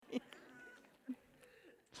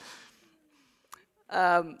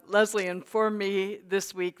Leslie informed me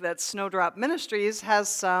this week that Snowdrop Ministries has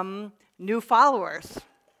some new followers.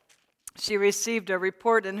 She received a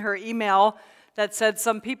report in her email that said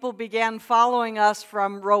some people began following us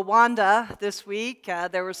from Rwanda this week.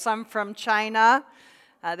 There were some from China.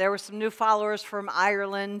 There were some new followers from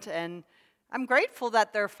Ireland. And I'm grateful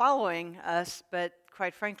that they're following us, but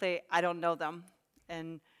quite frankly, I don't know them.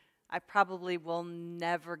 And I probably will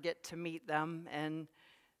never get to meet them.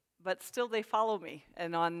 But still they follow me.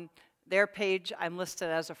 And on their page, I'm listed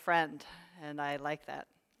as a friend. And I like that.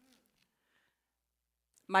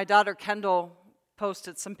 My daughter Kendall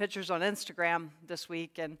posted some pictures on Instagram this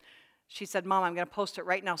week, and she said, "Mom, I'm going to post it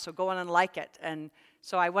right now, so go on and like it." And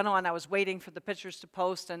so I went on, I was waiting for the pictures to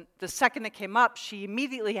post, and the second it came up, she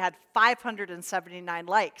immediately had 579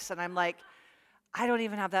 likes, and I'm like, I don't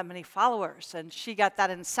even have that many followers, and she got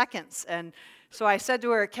that in seconds. And so I said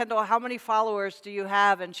to her, "Kendall, how many followers do you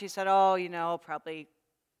have?" And she said, "Oh, probably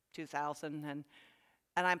 2,000. And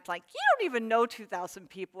I'm like, "You don't even know 2,000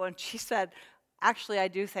 people." And she said, "Actually, I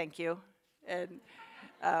do, thank you." And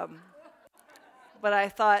but I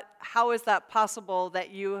thought, how is that possible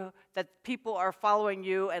that people are following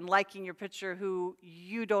you and liking your picture who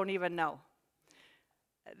you don't even know?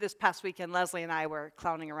 This past weekend, Leslie and I were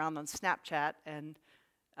clowning around on Snapchat, and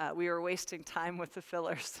we were wasting time with the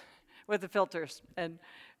filters. And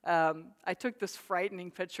I took this frightening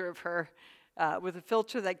picture of her with a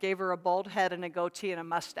filter that gave her a bald head and a goatee and a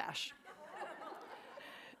mustache.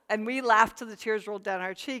 And we laughed till the tears rolled down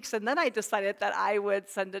our cheeks. And then I decided that I would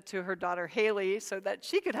send it to her daughter, Haley, so that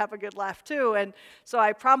she could have a good laugh, too. And so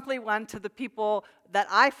I promptly went to the people that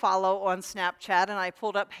I follow on Snapchat, and I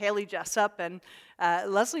pulled up Haley Jessup. And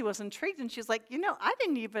Leslie was intrigued, and she's like, "I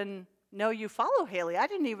didn't even know you follow Haley. I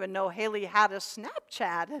didn't even know Haley had a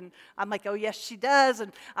Snapchat." And I'm like, "Oh, yes, she does."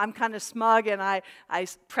 And I'm kind of smug, and I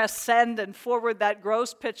press send and forward that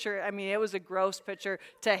gross picture. I mean, it was a gross picture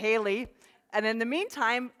to Haley. And in the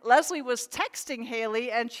meantime, Leslie was texting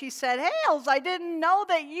Haley, and she said, "Hales, I didn't know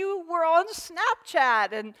that you were on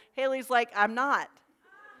Snapchat." And Haley's like, "I'm not."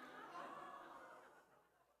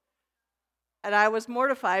 And I was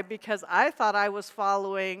mortified because I thought I was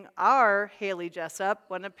following our Haley Jessup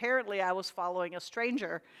when apparently I was following a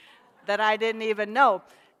stranger that I didn't even know.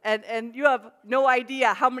 And you have no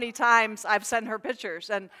idea how many times I've sent her pictures.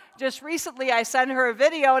 And just recently I sent her a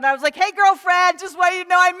video, and I was like, "Hey, girlfriend, just want you to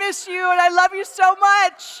know I miss you and I love you so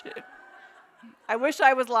much." I wish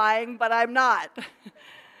I was lying, but I'm not.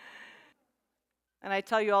 And I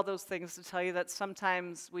tell you all those things to tell you that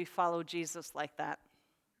sometimes we follow Jesus like that.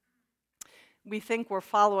 We think we're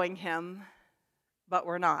following him, but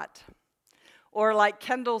we're not. Or like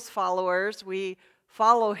Kendall's followers, we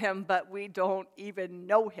follow him, but we don't even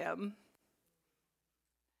know him.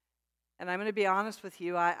 And I'm going to be honest with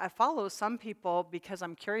you, I follow some people because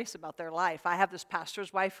I'm curious about their life. I have this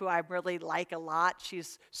pastor's wife who I really like a lot.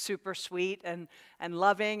 She's super sweet and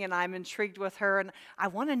loving, and I'm intrigued with her, and I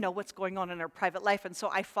want to know what's going on in her private life. And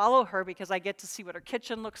so I follow her because I get to see what her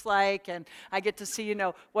kitchen looks like, and I get to see,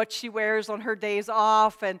 what she wears on her days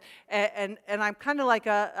off, and I'm kind of like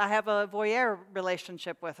I have a voyeur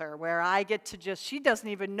relationship with her where I get to she doesn't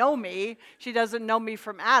even know me. She doesn't know me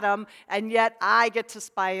from Adam, and yet I get to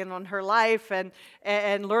spy in on her life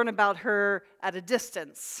and learn about her at a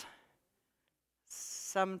distance.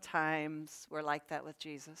 Sometimes we're like that with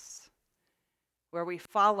Jesus, where we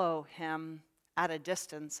follow him at a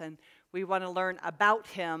distance and we want to learn about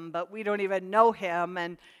him, but we don't even know him.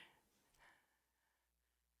 And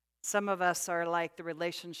some of us are like the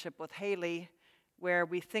relationship with Haley, where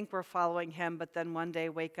we think we're following him, but then one day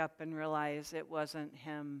wake up and realize it wasn't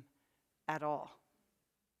him at all.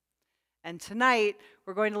 And tonight,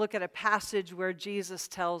 we're going to look at a passage where Jesus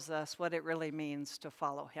tells us what it really means to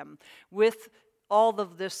follow him. With all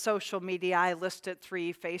of this social media, I listed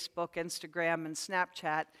 3, Facebook, Instagram, and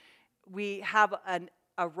Snapchat, we have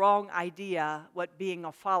a wrong idea what being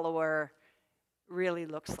a follower really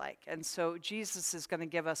looks like. And so Jesus is going to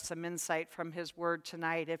give us some insight from his word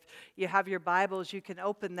tonight. If you have your Bibles, you can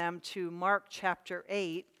open them to Mark chapter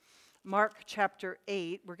 8. Mark chapter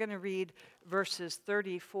 8, we're going to read verses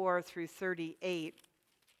 34 through 38.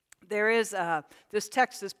 There is, this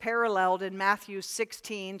text is paralleled in Matthew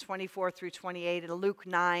 16, 24 through 28, and Luke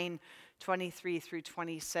 9, 23 through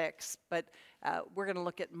 26. But we're going to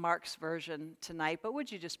look at Mark's version tonight. But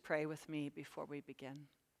would you just pray with me before we begin?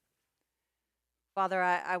 Father,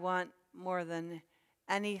 I want more than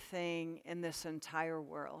anything in this entire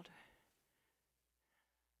world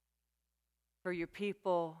for your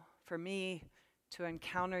people, for me to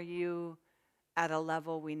encounter you at a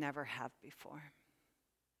level we never have before.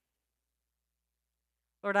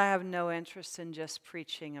 Lord, I have no interest in just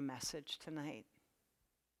preaching a message tonight.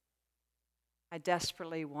 I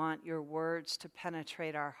desperately want your words to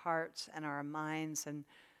penetrate our hearts and our minds, and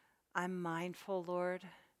I'm mindful, Lord,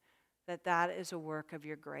 that that is a work of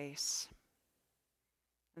your grace.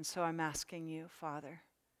 And so I'm asking you, Father,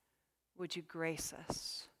 would you grace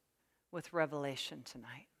us with revelation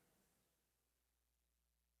tonight?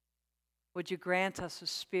 Would you grant us a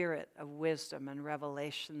spirit of wisdom and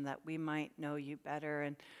revelation that we might know you better?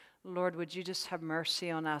 And Lord, would you just have mercy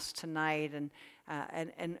on us tonight?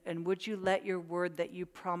 And would you let your word that you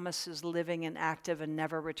promise is living and active and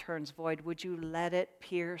never returns void, would you let it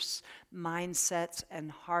pierce mindsets and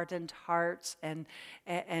hardened hearts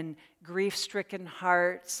and grief-stricken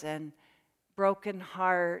hearts and broken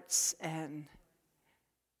hearts? And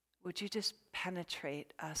would you just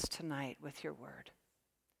penetrate us tonight with your word?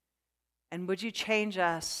 And would you change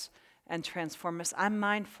us and transform us? I'm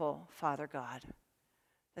mindful, Father God,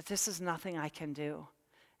 that this is nothing I can do.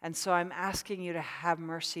 And so I'm asking you to have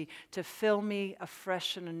mercy, to fill me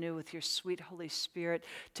afresh and anew with your sweet Holy Spirit,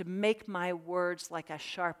 to make my words like a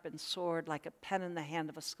sharpened sword, like a pen in the hand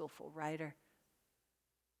of a skillful writer.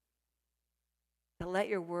 To let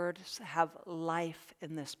your words have life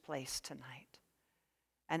in this place tonight.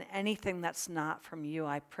 And anything that's not from you,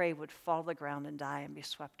 I pray, would fall to the ground and die and be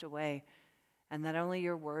swept away. And that only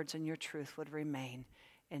your words and your truth would remain.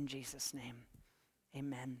 In Jesus' name,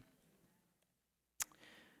 amen.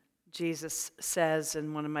 Jesus says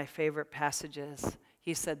in one of my favorite passages,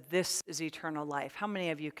 he said, this is eternal life. How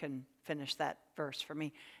many of you can finish that verse for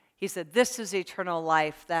me? He said, this is eternal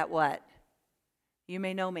life, that what? You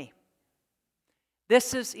may know me.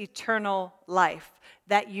 This is eternal life,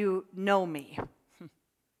 that you know me.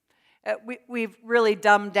 We've really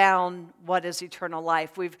dumbed down what is eternal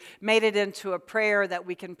life. We've made it into a prayer that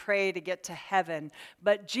we can pray to get to heaven.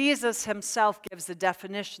 But Jesus himself gives the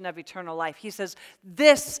definition of eternal life. He says,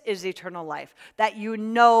 this is eternal life, that you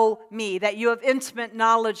know me, that you have intimate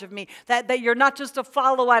knowledge of me, that you're not just a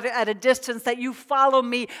follower at a distance, that you follow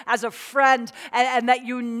me as a friend, and that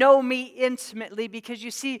you know me intimately. Because you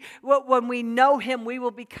see, when we know him, we will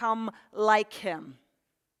become like him.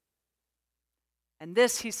 And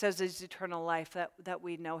this, he says, is eternal life, that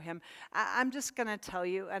we know him. I'm just going to tell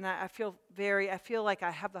you, and I feel like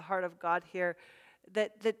I have the heart of God here,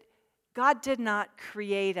 that God did not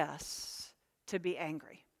create us to be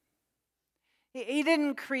angry. He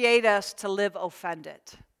didn't create us to live offended.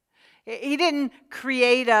 He didn't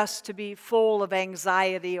create us to be full of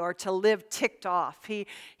anxiety or to live ticked off. He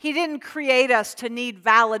didn't create us to need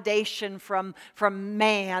validation from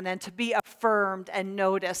man and to be affirmed and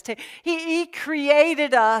noticed. He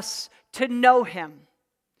created us to know him.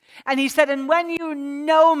 And he said, and when you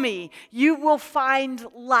know me, you will find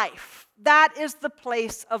life. That is the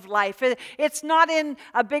place of life. It's not in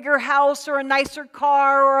a bigger house or a nicer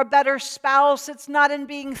car or a better spouse. It's not in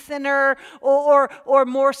being thinner or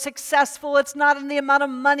more successful. It's not in the amount of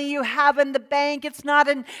money you have in the bank. It's not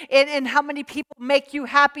in how many people make you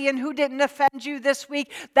happy and who didn't offend you this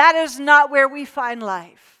week. That is not where we find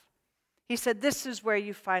life. He said, this is where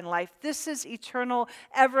you find life. This is eternal,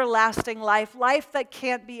 everlasting life, life that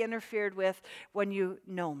can't be interfered with when you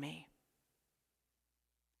know me.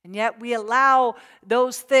 And yet we allow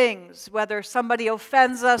those things, whether somebody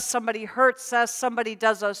offends us, somebody hurts us, somebody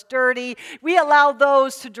does us dirty, we allow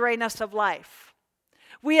those to drain us of life.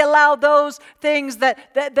 We allow those things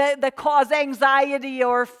that cause anxiety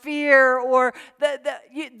or fear, or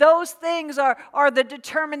those things are the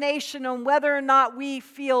determination on whether or not we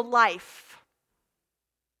feel life.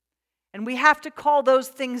 And we have to call those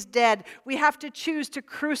things dead. We have to choose to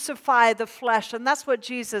crucify the flesh. And that's what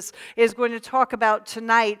Jesus is going to talk about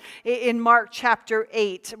tonight in Mark chapter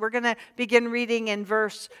 8. We're going to begin reading in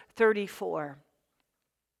verse 34.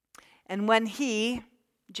 And when he,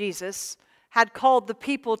 Jesus, had called the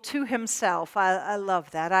people to himself, I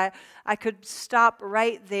love that. I could stop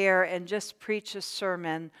right there and just preach a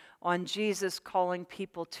sermon on Jesus calling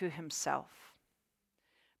people to himself.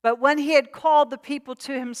 But when he had called the people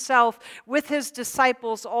to himself with his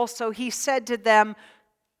disciples also, he said to them,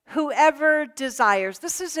 whoever desires.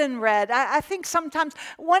 This is in red. I think sometimes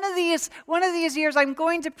one of these years I'm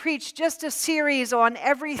going to preach just a series on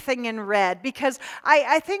everything in red, because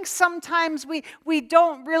I think sometimes we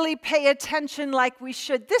don't really pay attention like we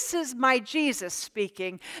should. This is my Jesus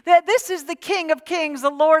speaking. That this is the King of Kings, the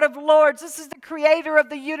Lord of Lords. This is the creator of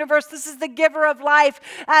the universe. This is the giver of life.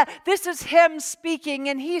 This is him speaking,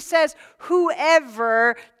 and he says,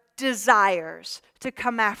 whoever desires to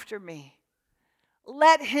come after me,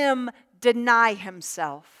 let him deny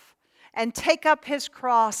himself and take up his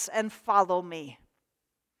cross and follow me.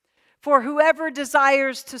 For whoever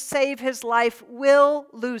desires to save his life will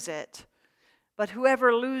lose it. But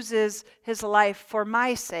whoever loses his life for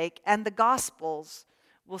my sake and the gospel's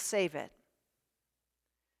will save it.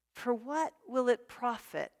 For what will it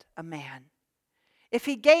profit a man if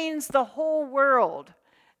he gains the whole world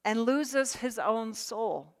and loses his own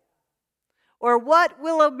soul? Or what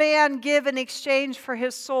will a man give in exchange for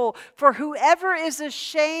his soul? For whoever is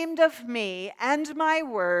ashamed of me and my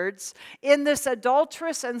words in this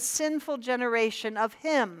adulterous and sinful generation, of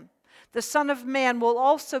him the Son of Man will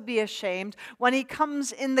also be ashamed when he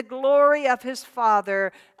comes in the glory of his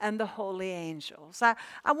Father and the holy angels. I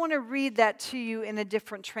want to read that to you in a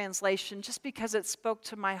different translation just because it spoke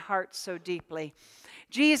to my heart so deeply.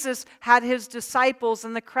 Jesus had his disciples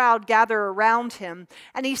and the crowd gather around him,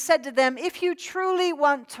 and he said to them, if you truly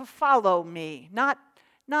want to follow me, not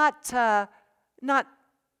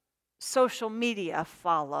social media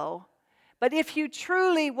follow, but if you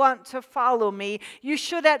truly want to follow me, you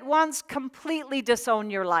should at once completely disown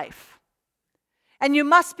your life. And you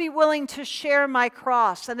must be willing to share my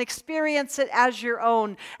cross and experience it as your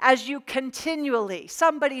own, as you continually,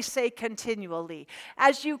 somebody say continually,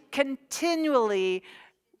 as you continually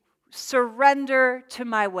surrender to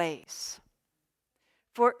my ways.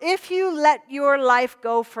 For if you let your life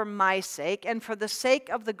go for my sake and for the sake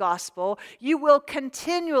of the gospel, you will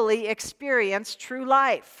continually experience true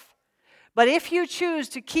life. But if you choose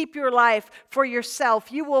to keep your life for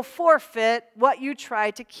yourself, you will forfeit what you try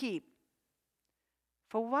to keep.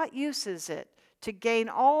 For what use is it to gain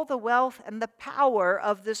all the wealth and the power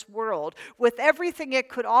of this world with everything it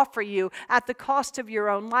could offer you at the cost of your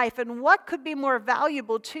own life? And what could be more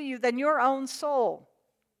valuable to you than your own soul?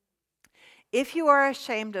 If you are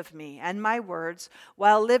ashamed of me and my words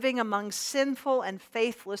while living among sinful and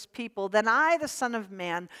faithless people, then I, the Son of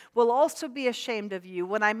Man, will also be ashamed of you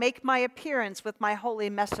when I make my appearance with my holy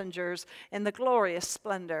messengers in the glorious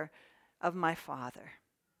splendor of my Father.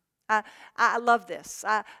 I love this.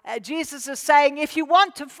 Jesus is saying, if you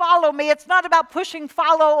want to follow me, it's not about pushing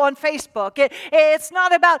follow on Facebook. It's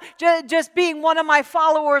not about just being one of my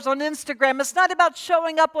followers on Instagram. It's not about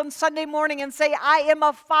showing up on Sunday morning and say, I am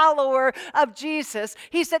a follower of Jesus.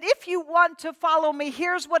 He said, if you want to follow me,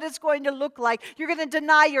 here's what it's going to look like. You're going to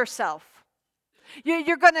deny yourself.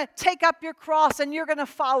 You're going to take up your cross and you're going to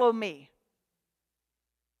follow me.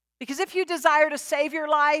 Because if you desire to save your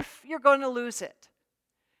life, you're going to lose it.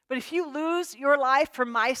 But if you lose your life for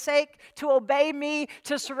my sake, to obey me,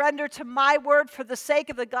 to surrender to my word for the sake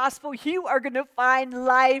of the gospel, you are going to find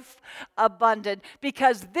life abundant.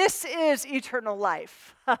 Because this is eternal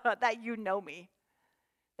life, that you know me.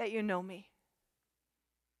 That you know me.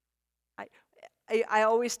 I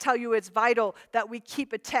always tell you it's vital that we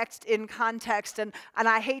keep a text in context, and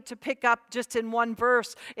I hate to pick up just in one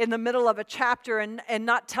verse in the middle of a chapter and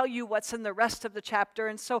not tell you what's in the rest of the chapter.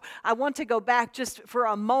 And so I want to go back just for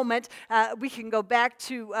a moment. We can go back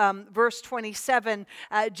to verse 27.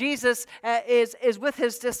 Jesus is with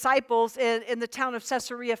his disciples in the town of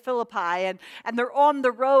Caesarea Philippi, and they're on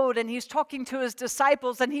the road, and he's talking to his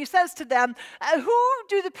disciples, and he says to them, who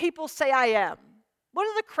do the people say I am? What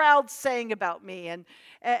are the crowds saying about me?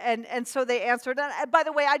 And so they answered. And by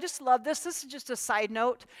the way, I just love this. This is just a side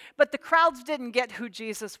note. But the crowds didn't get who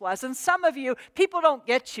Jesus was. And some of you, people don't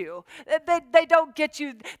get you. They don't get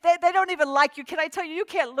you. They don't even like you. Can I tell you, you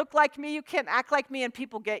can't look like me. You can't act like me, and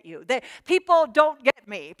people get you. People don't get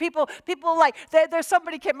me. People like, there's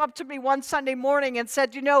somebody came up to me one Sunday morning and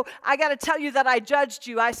said, I got to tell you that I judged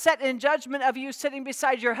you. I sat in judgment of you sitting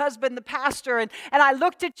beside your husband, the pastor, and I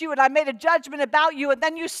looked at you and I made a judgment about you, and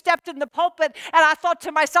then you stepped in the pulpit, and I thought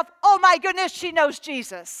to myself, oh my goodness, she knows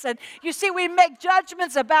Jesus. And you see, we make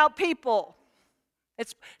judgments about people.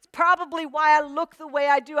 It's probably why I look the way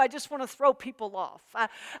I do. I just want to throw people off.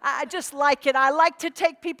 I just like it. I like to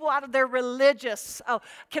take people out of their religious. Oh,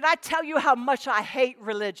 can I tell you how much I hate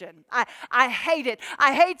religion? I hate it.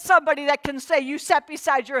 I hate somebody that can say, you sat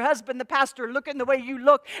beside your husband, the pastor, looking the way you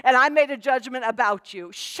look, and I made a judgment about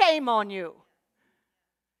you. Shame on you.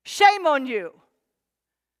 Shame on you.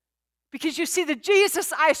 Because you see, the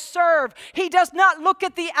Jesus I serve, he does not look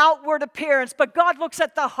at the outward appearance, but God looks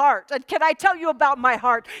at the heart. And can I tell you about my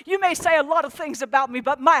heart? You may say a lot of things about me,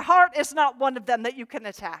 but my heart is not one of them that you can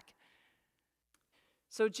attack.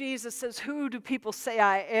 So Jesus says, who do people say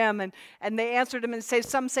I am? And they answered him and say,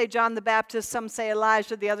 some say John the Baptist, some say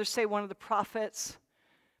Elijah, the others say one of the prophets.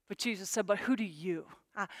 But Jesus said, but who do you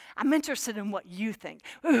I'm interested in what you think.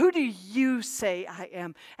 Who do you say I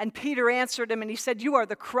am? And Peter answered him and he said, you are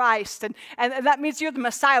the Christ. And that means you're the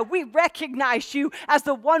Messiah. We recognize you as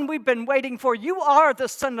the one we've been waiting for. You are the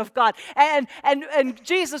Son of God. And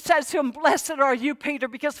Jesus says to him, blessed are you, Peter,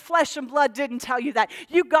 because flesh and blood didn't tell you that.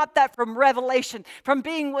 You got that from revelation, from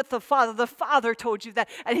being with the Father. The Father told you that.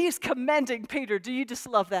 And he's commending Peter. Do you just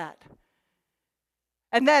love that?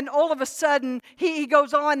 And then all of a sudden, he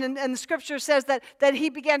goes on, and the scripture says that he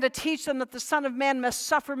began to teach them that the Son of Man must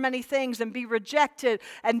suffer many things and be rejected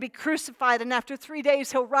and be crucified. And after 3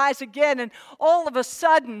 days, he'll rise again. And all of a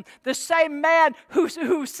sudden, the same man who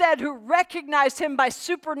recognized him by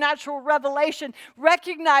supernatural revelation,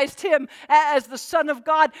 recognized him as the Son of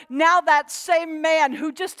God. Now that same man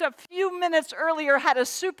who just a few minutes earlier had a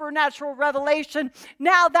supernatural revelation,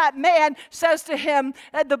 now that man says to him,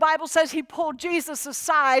 the Bible says he pulled Jesus aside.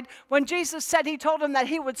 When Jesus said, he told him that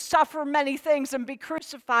he would suffer many things and be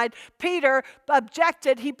crucified. Peter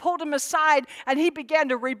objected. He pulled him aside and he began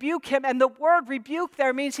to rebuke him. And the word rebuke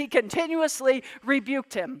there means he continuously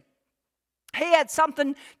rebuked him. He had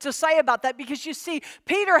something to say about that because you see,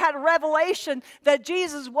 Peter had a revelation that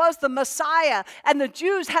Jesus was the Messiah, and the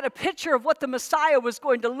Jews had a picture of what the Messiah was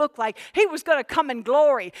going to look like. He was going to come in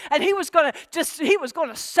glory, and he was going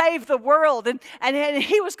to save the world, and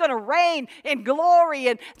he was going to reign in glory,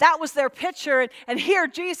 and that was their picture. And here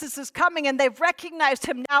Jesus is coming, and they've recognized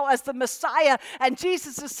him now as the Messiah, and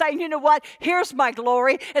Jesus is saying, you know what? Here's my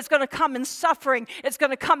glory. It's going to come in suffering. It's going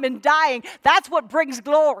to come in dying. That's what brings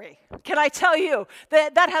glory. Can I tell you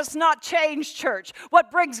that has not changed, church? What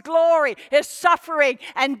brings glory is suffering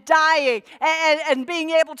and dying and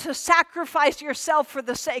being able to sacrifice yourself for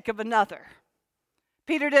the sake of another.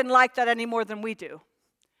 Peter didn't like that any more than we do.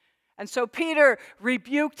 And so Peter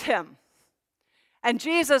rebuked him. And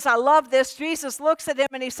Jesus, I love this, Jesus looks at him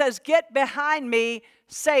and he says, get behind me,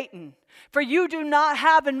 Satan, for you do not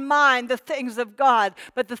have in mind the things of God,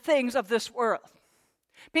 but the things of this world.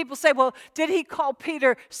 People say, well, did he call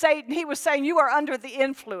Peter Satan? He was saying, you are under the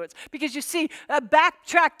influence. Because you see,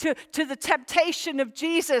 backtrack to the temptation of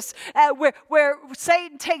Jesus, where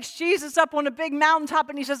Satan takes Jesus up on a big mountaintop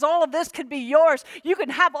and he says, all of this can be yours. You can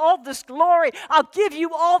have all this glory. I'll give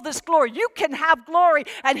you all this glory. You can have glory.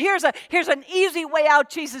 And here's an easy way out,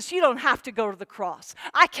 Jesus. You don't have to go to the cross.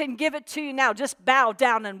 I can give it to you now. Just bow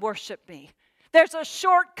down and worship me. There's a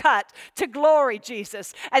shortcut to glory,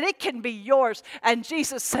 Jesus, and it can be yours. And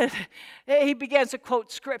Jesus said, he begins to quote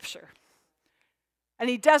scripture. And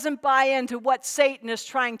he doesn't buy into what Satan is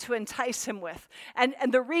trying to entice him with. And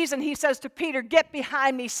the reason he says to Peter, get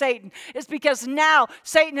behind me, Satan, is because now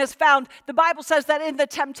Satan has found, the Bible says that in the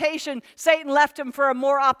temptation, Satan left him for a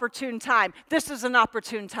more opportune time. This is an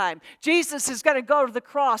opportune time. Jesus is going to go to the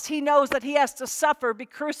cross. He knows that he has to suffer, be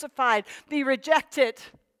crucified, be rejected,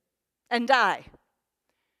 and die.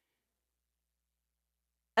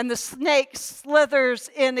 And the snake slithers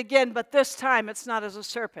in again, but this time it's not as a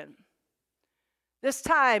serpent. This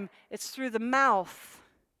time it's through the mouth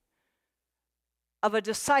of a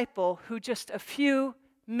disciple who just a few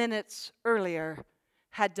minutes earlier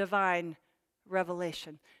had divine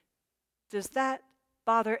revelation. Does that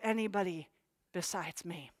bother anybody besides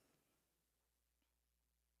me?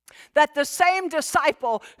 That the same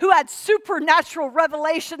disciple who had supernatural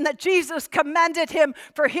revelation that Jesus commended him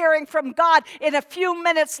for hearing from God, in a few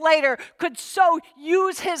minutes later could so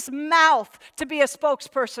use his mouth to be a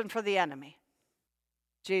spokesperson for the enemy.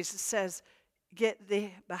 Jesus says, get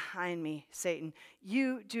thee behind me, Satan.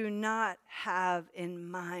 You do not have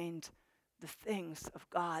in mind the things of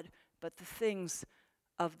God, but the things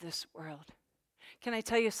of this world. Can I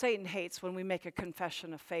tell you, Satan hates when we make a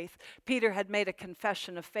confession of faith. Peter had made a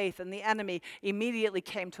confession of faith, and the enemy immediately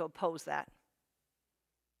came to oppose that.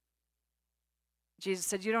 Jesus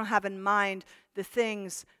said, you don't have in mind the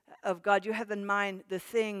things of God. You have in mind the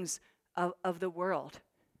things of the world.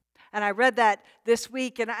 And I read that this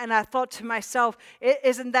week, and I thought to myself,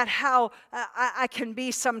 isn't that how I can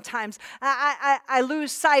be sometimes? I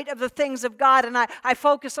lose sight of the things of God, and I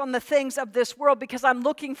focus on the things of this world because I'm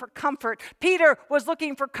looking for comfort. Peter was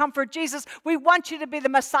looking for comfort. Jesus, we want you to be the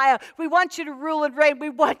Messiah. We want you to rule and reign. We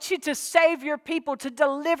want you to save your people, to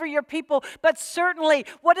deliver your people. But certainly,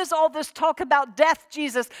 what is all this talk about death,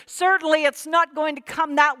 Jesus? Certainly, it's not going to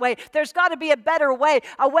come that way. There's got to be a better way,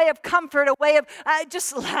 a way of comfort, a way of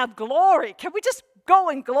just have glory. Can we just go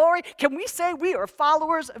in glory? Can we say we are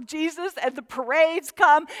followers of Jesus and the parades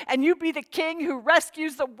come and you be the king who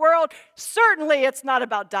rescues the world? Certainly it's not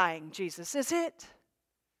about dying, Jesus, is it?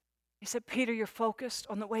 He said, Peter, you're focused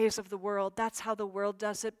on the ways of the world. That's how the world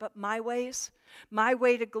does it. But my ways, my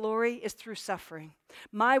way to glory is through suffering.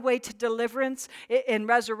 My way to deliverance in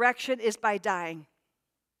resurrection is by dying.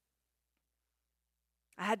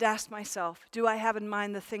 I had to ask myself, do I have in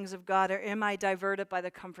mind the things of God, or am I diverted by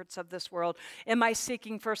the comforts of this world? Am I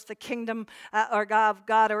seeking first the kingdom of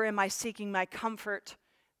God, or am I seeking my comfort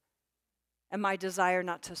and my desire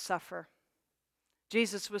not to suffer?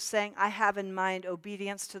 Jesus was saying, I have in mind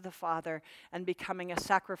obedience to the Father and becoming a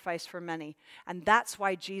sacrifice for many. And that's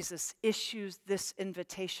why Jesus issues this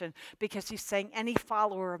invitation, because he's saying any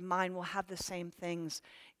follower of mine will have the same things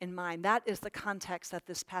in mind. That is the context that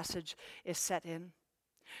this passage is set in.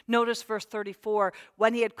 Notice verse 34,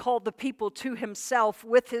 when he had called the people to himself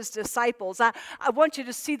with his disciples. I want you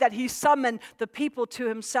to see that he summoned the people to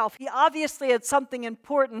himself. He obviously had something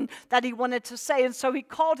important that he wanted to say, and so he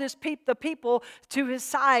called the people to his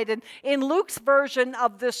side. And in Luke's version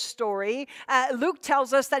of this story, Luke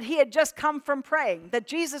tells us that he had just come from praying, that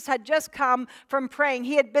Jesus had just come from praying.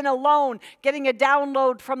 He had been alone, getting a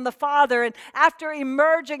download from the Father, and after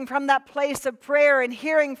emerging from that place of prayer and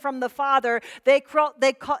hearing from the Father,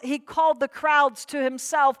 he called the crowds to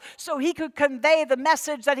himself so he could convey the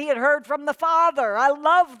message that he had heard from the Father. I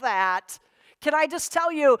love that. Can I just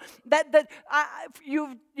tell you that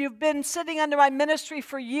you've been sitting under my ministry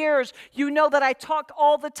for years. You know that I talk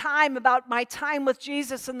all the time about my time with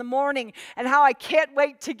Jesus in the morning and how I can't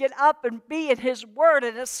wait to get up and be in his word,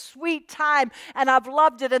 and a sweet time, and I've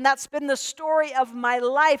loved it, and that's been the story of my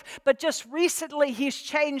life. But just recently he's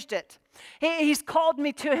changed it. He's called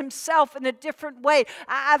me to himself in a different way.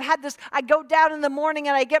 I've had this, I go down in the morning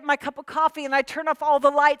and I get my cup of coffee and I turn off all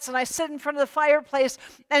the lights and I sit in front of the fireplace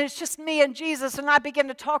and it's just me and Jesus, and I begin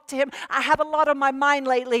to talk to him. I have a lot on my mind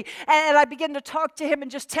lately, and I begin to talk to him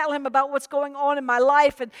and just tell him about what's going on in my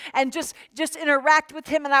life, and just interact with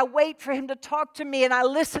him, and I wait for him to talk to me, and I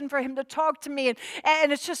listen for him to talk to me,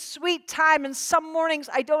 and it's just sweet time. And some mornings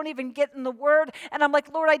I don't even get in the word, and I'm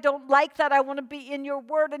like, Lord, I don't like that. I want to be in your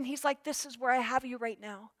word. And he's like, this is where I have you right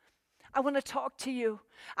now. I want to talk to you.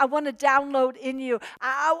 I want to download in you.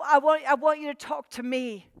 I want you to talk to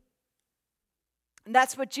me. And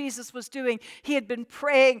that's what Jesus was doing. He had been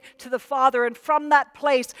praying to the Father, and from that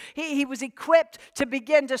place, he was equipped to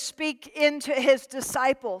begin to speak into his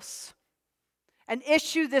disciples and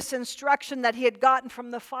issue this instruction that he had gotten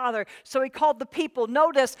from the Father. So he called the people,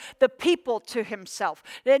 notice, the people to himself.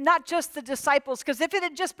 Not just the disciples, because if it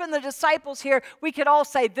had just been the disciples here, we could all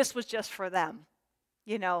say this was just for them.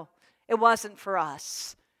 You know, it wasn't for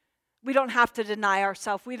us. We don't have to deny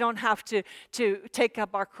ourselves. We don't have to take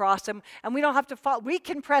up our cross, and we don't have to follow. We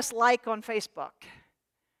can press like on Facebook.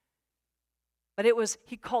 But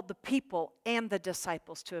he called the people and the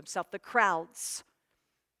disciples to himself, the crowds.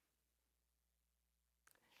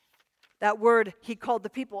 That word, he called the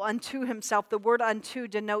people unto himself. The word unto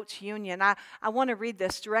denotes union. I want to read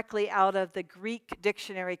this directly out of the Greek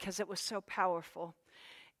dictionary because it was so powerful.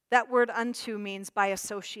 That word unto means by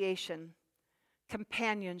association,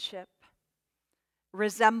 companionship,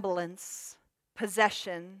 resemblance,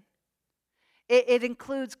 possession. It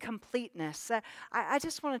includes completeness. I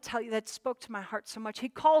just want to tell you that spoke to my heart so much. He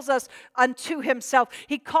calls us unto himself.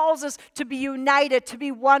 He calls us to be united, to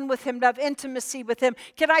be one with him, to have intimacy with him.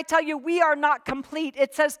 Can I tell you, we are not complete.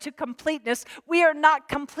 It says to completeness. We are not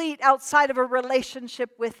complete outside of a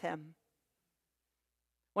relationship with him.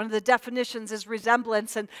 One of the definitions is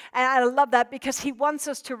resemblance, and I love that because he wants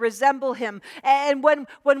us to resemble him. And when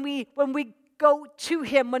we go to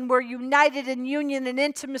him, when we're united in union and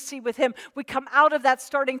intimacy with him, we come out of that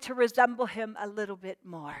starting to resemble him a little bit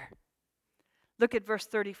more. Look at verse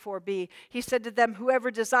 34b. He said to them,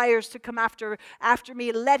 whoever desires to come after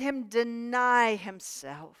me, let him deny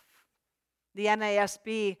himself. The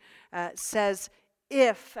NASB says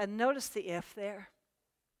if, and notice the if there.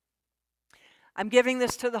 I'm giving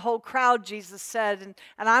this to the whole crowd, Jesus said, and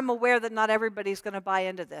I'm aware that not everybody's going to buy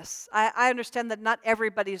into this. I understand that not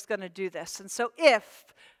everybody's going to do this. And so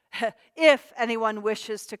if anyone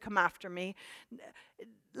wishes to come after me,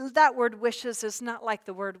 that word wishes is not like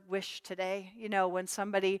the word wish today. You know, when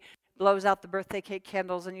somebody blows out the birthday cake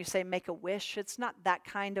candles and you say make a wish, it's not that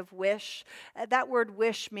kind of wish. That word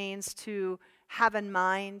wish means to have in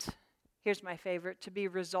mind. Here's my favorite: to be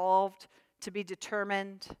resolved, to be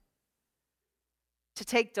determined, to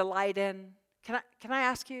take delight in. Can I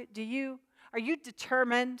ask you, are you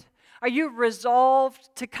determined? Are you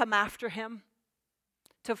resolved to come after him,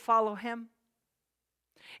 to follow him?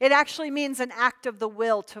 It actually means an act of the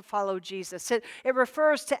will to follow Jesus. It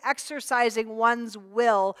refers to exercising one's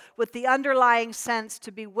will with the underlying sense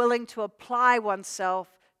to be willing to apply oneself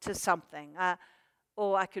to something.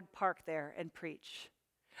 oh, I could park there and preach.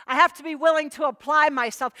 I have to be willing to apply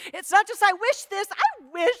myself. It's not just I wish this,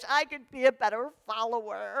 I wish I could be a better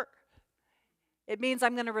follower. It means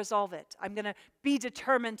I'm going to resolve it. I'm going to be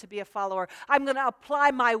determined to be a follower. I'm going to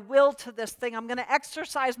apply my will to this thing. I'm going to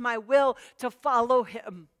exercise my will to follow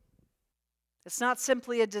him. It's not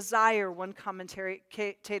simply a desire, one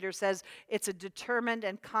commentator says. It's a determined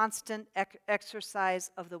and constant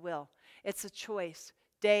exercise of the will. It's a choice,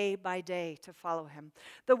 day by day, to follow him.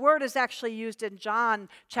 The word is actually used in John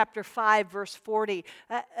chapter 5, verse 40,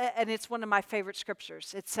 and it's one of my favorite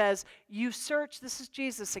scriptures. It says, you search, this is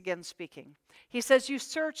Jesus again speaking. He says, you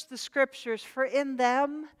search the scriptures, for in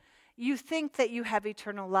them you think that you have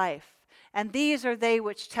eternal life, and these are they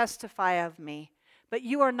which testify of me. But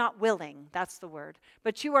you are not willing, that's the word,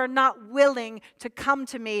 but you are not willing to come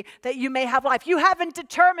to me that you may have life. You haven't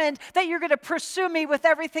determined that you're going to pursue me with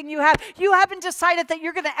everything you have. You haven't decided that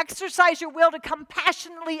you're going to exercise your will to come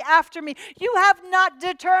passionately after me. You have not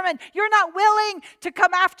determined. You're not willing to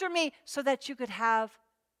come after me so that you could have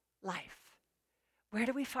life. Where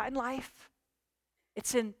do we find life?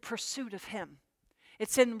 It's in pursuit of him.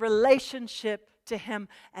 It's in relationship to him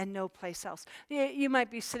and no place else. You might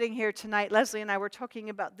be sitting here tonight. Leslie and I were talking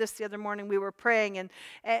about this the other morning. We were praying, and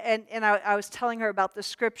I was telling her about the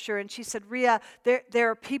scripture, and she said, Ria, there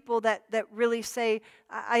are people that really say,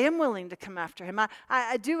 I am willing to come after him.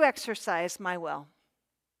 I do exercise my will.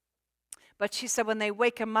 But she said when they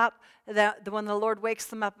wake him up, when the Lord wakes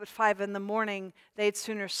them up at 5 a.m, they'd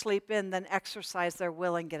sooner sleep in than exercise their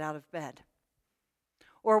will and get out of bed.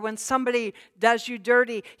 Or when somebody does you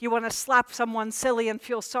dirty, you want to slap someone silly and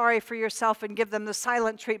feel sorry for yourself and give them the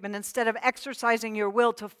silent treatment instead of exercising your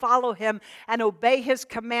will to follow him and obey his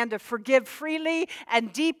command to forgive freely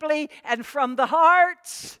and deeply and from the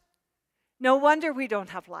heart. No wonder we don't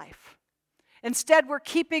have life. Instead, we're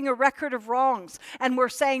keeping a record of wrongs, and we're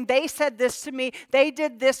saying, they said this to me, they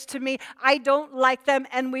did this to me, I don't like them,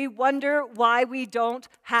 and we wonder why we don't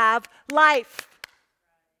have life.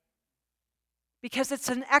 Because it's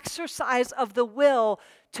an exercise of the will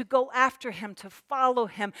to go after him, to follow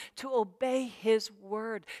him, to obey his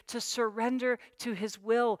word, to surrender to his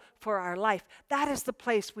will for our life. That is the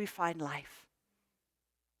place we find life.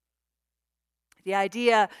 The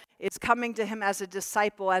idea is coming to him as a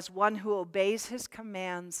disciple, as one who obeys his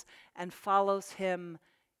commands and follows him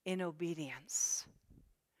in obedience.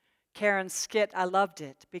 Karen's skit, I loved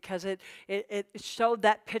it because it showed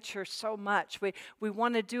that picture so much. We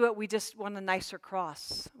want to do it, we just want a nicer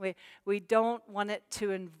cross. We don't want it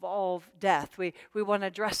to involve death. We want to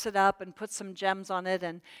dress it up and put some gems on it,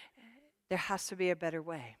 and there has to be a better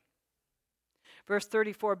way. Verse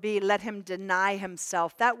 34b, let him deny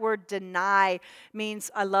himself. That word deny means,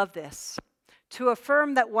 I love this, to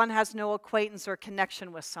affirm that one has no acquaintance or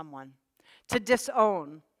connection with someone, to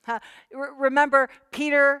disown. Remember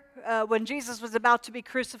Peter, when Jesus was about to be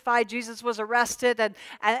crucified, Jesus was arrested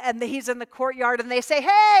and he's in the courtyard and they say,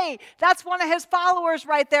 hey, that's one of his followers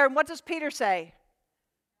right there. And what does Peter say?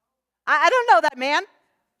 I don't know that man.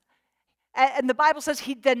 And the Bible says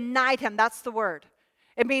he denied him. That's the word.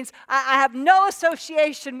 It means I have no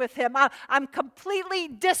association with him. I'm completely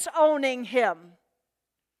disowning him.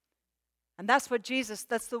 And that's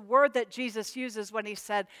the word that Jesus uses when he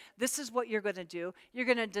said, this is what you're going to do. You're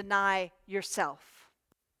going to deny yourself.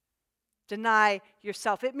 Deny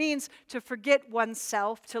yourself. It means to forget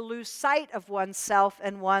oneself, to lose sight of oneself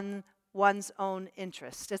and one's own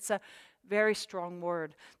interest. It's a very strong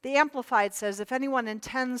word. The Amplified says, if anyone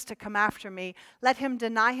intends to come after me, let him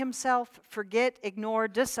deny himself, forget, ignore,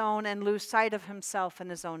 disown, and lose sight of himself and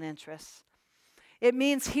his own interests. It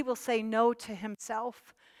means he will say no to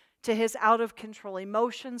himself, to his out-of-control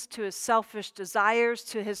emotions, to his selfish desires,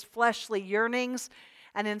 to his fleshly yearnings,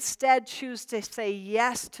 and instead choose to say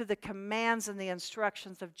yes to the commands and the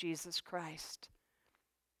instructions of Jesus Christ.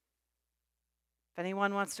 If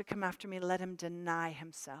anyone wants to come after me, let him deny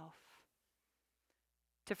himself.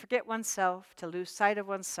 To forget oneself, to lose sight of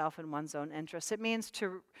oneself and one's own interests. It means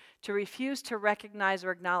to refuse to recognize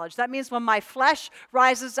or acknowledge. That means when my flesh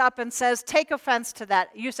rises up and says, take offense to that,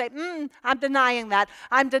 you say, I'm denying that.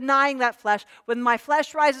 I'm denying that flesh. When my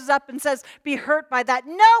flesh rises up and says, be hurt by that,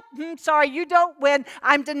 nope, sorry, you don't win.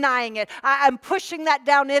 I'm denying it. I'm pushing that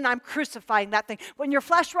down in. I'm crucifying that thing. When your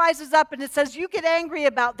flesh rises up and it says, you get angry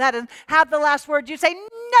about that and have the last word, you say,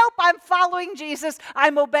 nope, I'm following Jesus.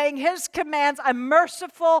 I'm obeying his commands. I'm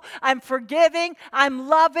merciful. I'm forgiving. I'm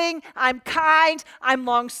loving. I'm kind. I'm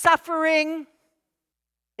long-suffering.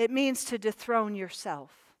 It means to dethrone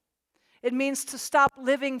yourself. It means to stop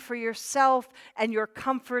living for yourself and your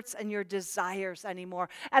comforts and your desires anymore.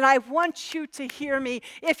 And I want you to hear me.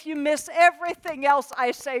 If you miss everything else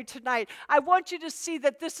I say tonight, I want you to see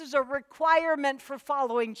that this is a requirement for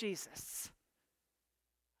following Jesus.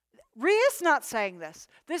 Ria's not saying this.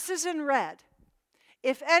 This is in red.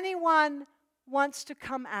 If anyone wants to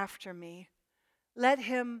come after me, let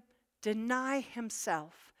him deny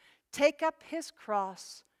himself, take up his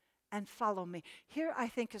cross, and follow me. Here, I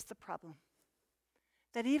think, is the problem.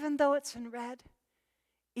 That even though it's in red,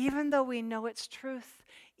 even though we know it's truth,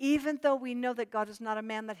 even though we know that God is not a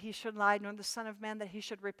man that he should lie, nor the Son of Man that he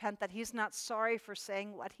should repent, that he's not sorry for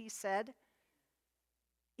saying what he said,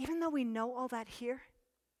 even though we know all that here,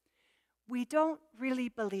 we don't really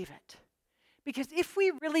believe it. Because if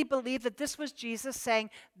we really believe that this was Jesus saying,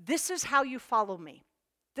 this is how you follow me,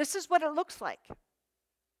 this is what it looks like,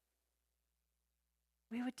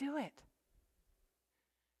 we would do it.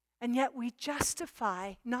 And yet we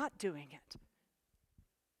justify not doing it.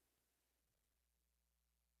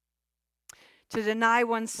 To deny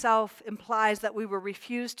oneself implies that we will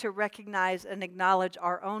refuse to recognize and acknowledge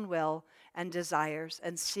our own will and desires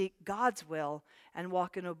and seek God's will and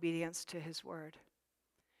walk in obedience to his word.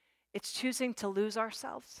 It's choosing to lose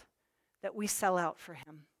ourselves that we sell out for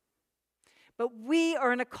him. But we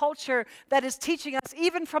are in a culture that is teaching us,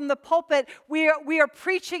 even from the pulpit, we are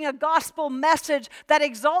preaching a gospel message that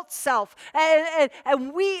exalts self.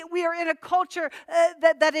 And we are in a culture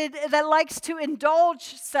that likes to indulge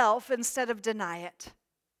self instead of deny it.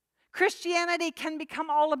 Christianity can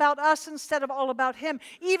become all about us instead of all about him.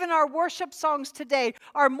 Even our worship songs today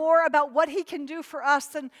are more about what he can do for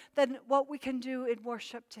us than what we can do in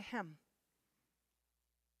worship to him.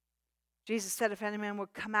 Jesus said, if any man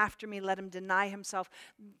would come after me, let him deny himself.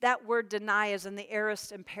 That word deny is in the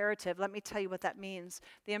aorist imperative. Let me tell you what that means.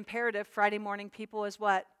 The imperative, Friday morning people, is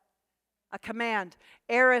what? A command.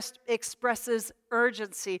 Aorist expresses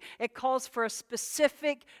urgency. It calls for a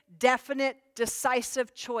specific, definite,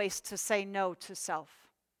 decisive choice to say no to self.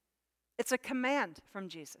 It's a command from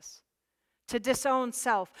Jesus to disown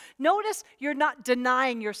self. Notice you're not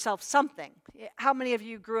denying yourself something. How many of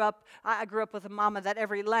you grew up? I grew up with a mama that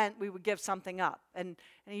every Lent we would give something up. And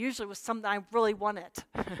it usually was something I really wanted.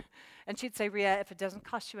 And she'd say, Ria, if it doesn't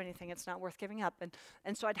cost you anything, it's not worth giving up.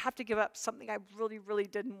 And so I'd have to give up something I really, really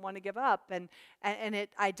didn't want to give up. And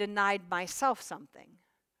I denied myself something.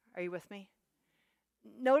 Are you with me?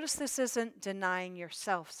 Notice this isn't denying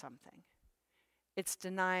yourself something. It's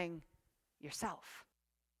denying yourself.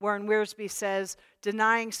 Warren Wiersbe says,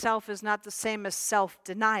 denying self is not the same as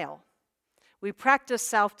self-denial. We practice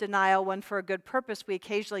self-denial when for a good purpose we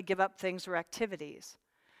occasionally give up things or activities.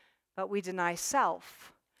 But we deny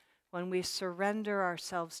self when we surrender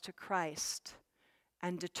ourselves to Christ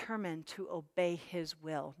and determine to obey his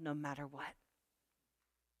will no matter what.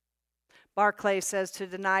 Barclay says to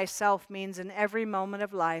deny self means in every moment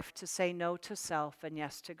of life to say no to self and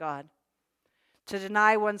yes to God. To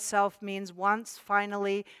deny oneself means once,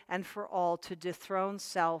 finally, and for all to dethrone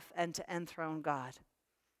self and to enthrone God.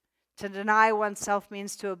 To deny oneself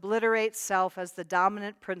means to obliterate self as the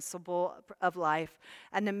dominant principle of life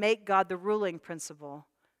and to make God the ruling principle,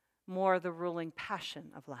 more the ruling passion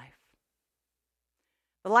of life.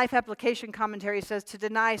 The Life Application Commentary says to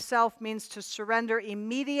deny self means to surrender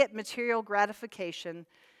immediate material gratification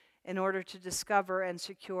in order to discover and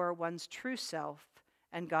secure one's true self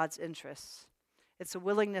and God's interests. It's a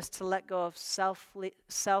willingness to let go of selfish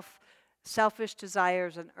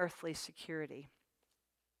desires and earthly security.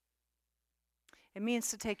 It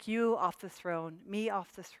means to take you off the throne, me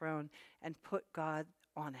off the throne, and put God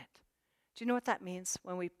on it. Do you know what that means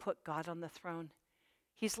when we put God on the throne?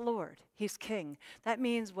 He's Lord. He's King. That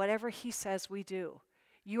means whatever he says we do.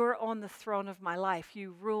 You're on the throne of my life.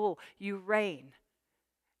 You rule. You reign.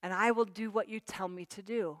 And I will do what you tell me to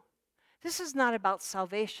do. This is not about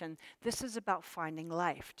salvation. This is about finding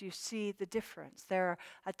life. Do you see the difference? There are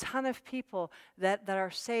a ton of people that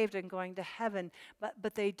are saved and going to heaven,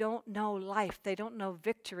 but they don't know life. They don't know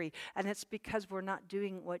victory. And it's because we're not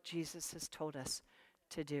doing what Jesus has told us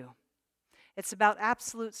to do. It's about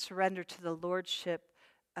absolute surrender to the lordship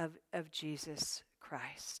of Jesus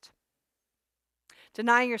Christ.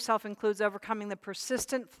 Denying yourself includes overcoming the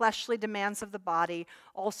persistent fleshly demands of the body,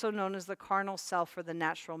 also known as the carnal self or the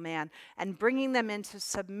natural man, and bringing them into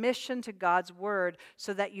submission to God's word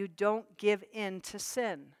so that you don't give in to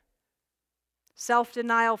sin.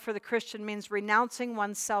 Self-denial for the Christian means renouncing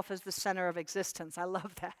oneself as the center of existence. I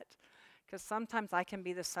love that, because sometimes I can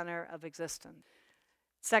be the center of existence.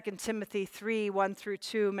 2 Timothy 3, 1 through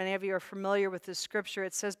 2, many of you are familiar with this scripture.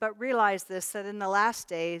 It says, but realize this, that in the last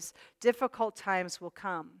days, difficult times will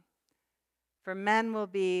come. For men will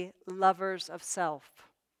be lovers of self,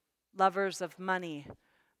 lovers of money,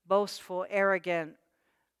 boastful, arrogant,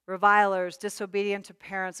 revilers, disobedient to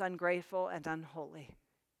parents, ungrateful, and unholy.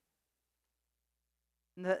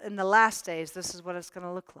 In the last days, this is what it's going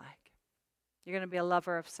to look like. You're going to be a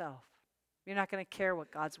lover of self. You're not going to care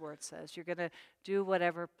what God's word says. You're going to do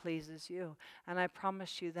whatever pleases you. And I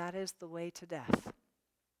promise you, that is the way to death.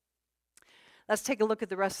 Let's take a look at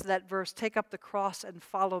the rest of that verse. Take up the cross and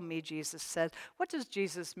follow me, Jesus said. What does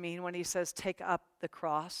Jesus mean when he says take up the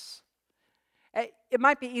cross? It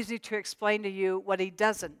might be easy to explain to you what he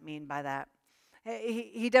doesn't mean by that.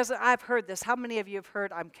 He doesn't. I've heard this. How many of you have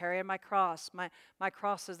heard, I'm carrying my cross? My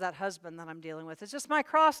cross is that husband that I'm dealing with. It's just my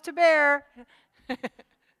cross to bear.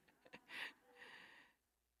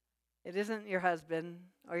 It isn't your husband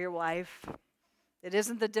or your wife. It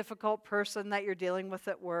isn't the difficult person that you're dealing with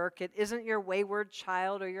at work. It isn't your wayward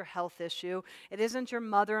child or your health issue. It isn't your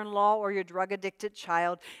mother-in-law or your drug-addicted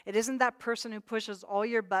child. It isn't that person who pushes all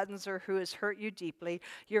your buttons or who has hurt you deeply.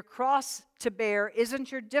 Your cross to bear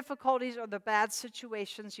isn't your difficulties or the bad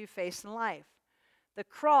situations you face in life. The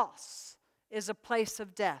cross is a place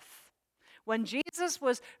of death. When Jesus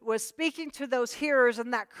was speaking to those hearers in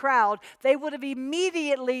that crowd, they would have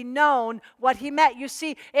immediately known what he meant. You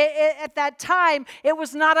see, at that time, it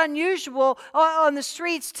was not unusual on the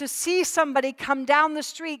streets to see somebody come down the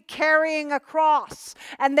street carrying a cross.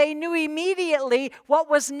 And they knew immediately what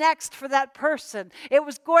was next for that person. It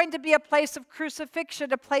was going to be a place of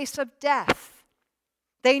crucifixion, a place of death.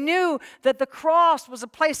 They knew that the cross was a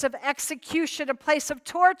place of execution, a place of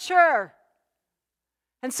torture.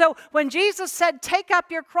 And so when Jesus said, take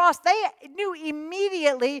up your cross, they knew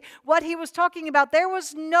immediately what he was talking about. There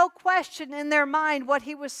was no question in their mind what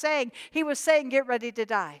he was saying. He was saying, get ready to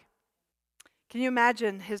die. Can you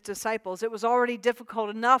imagine his disciples? It was already difficult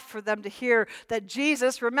enough for them to hear that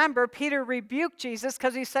Jesus, remember, Peter rebuked Jesus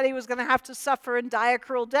because he said he was going to have to suffer and die a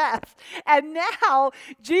cruel death. And now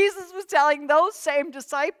Jesus was telling those same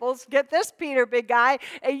disciples, get this, Peter, big guy,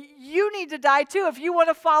 you need to die too. If you want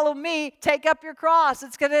to follow me, take up your cross.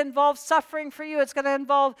 It's going to involve suffering for you. It's going to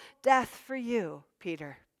involve death for you,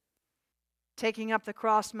 Peter. Taking up the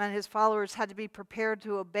cross meant his followers had to be prepared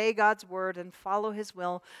to obey God's word and follow his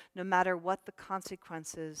will no matter what the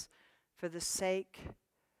consequences for the sake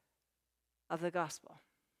of the gospel.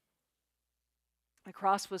 The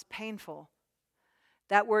cross was painful.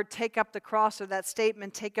 That word, take up the cross, or that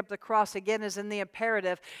statement, take up the cross, again, is in the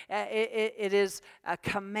imperative. It is a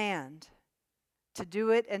command to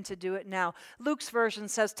do it and to do it now. Luke's version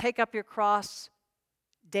says, take up your cross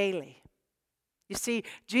daily. You see,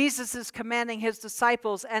 Jesus is commanding his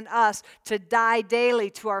disciples and us to die daily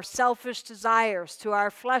to our selfish desires, to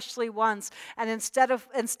our fleshly wants, and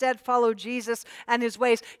instead follow Jesus and his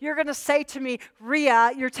ways. You're going to say to me,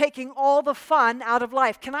 Ria, you're taking all the fun out of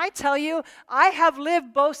life. Can I tell you, I have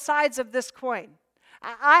lived both sides of this coin.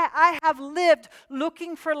 I have lived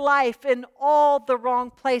looking for life in all the wrong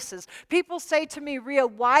places. People say to me, Ria,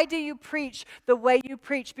 why do you preach the way you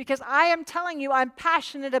preach? Because I am telling you, I'm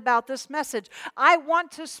passionate about this message. I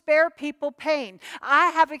want to spare people pain. I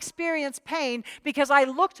have experienced pain because I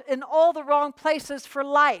looked in all the wrong places for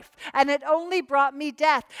life, and it only brought me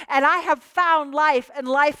death. And I have found life and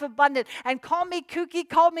life abundant. And call me kooky,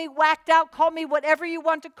 call me whacked out, call me whatever you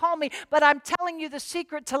want to call me, but I'm telling you the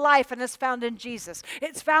secret to life, and it's found in Jesus.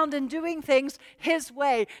 It's found in doing things his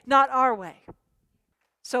way, not our way.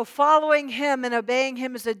 So following him and obeying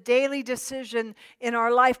him is a daily decision in our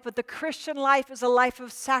life, but the Christian life is a life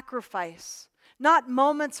of sacrifice, not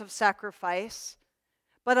moments of sacrifice,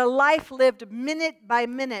 but a life lived minute by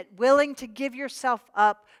minute, willing to give yourself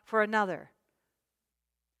up for another.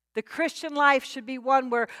 The Christian life should be one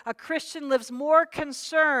where a Christian lives more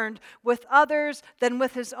concerned with others than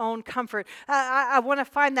with his own comfort. I want to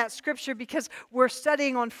find that scripture because we're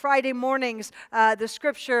studying on Friday mornings the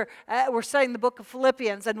scripture. We're studying the book of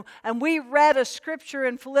Philippians, and we read a scripture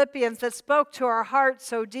in Philippians that spoke to our hearts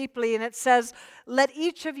so deeply, and it says, let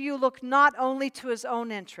each of you look not only to his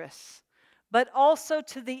own interests, but also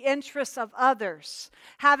to the interests of others,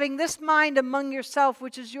 having this mind among yourself,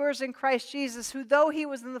 which is yours in Christ Jesus, who though he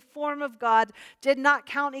was in the form of God, did not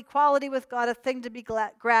count equality with God a thing to be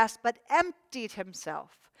grasped, but emptied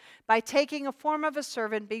himself by taking a form of a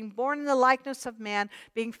servant, being born in the likeness of man,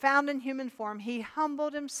 being found in human form. He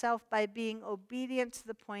humbled himself by being obedient to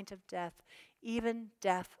the point of death, even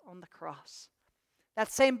death on the cross.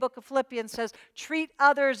 That same book of Philippians says, treat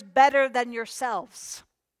others better than yourselves.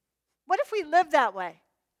 What if we live that way?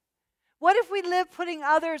 What if we live putting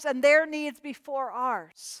others and their needs before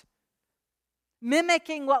ours?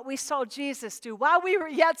 mimicking what we saw Jesus do. While we were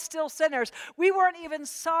yet still sinners, we weren't even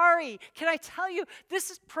sorry. Can I tell you, this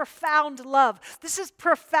is profound love. This is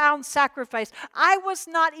profound sacrifice. I was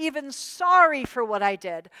not even sorry for what I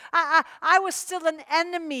did. I was still an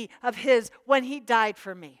enemy of his when he died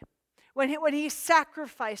for me, when he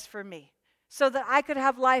sacrificed for me so that I could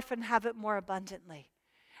have life and have it more abundantly.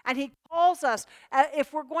 And he calls us,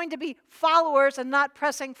 if we're going to be followers and not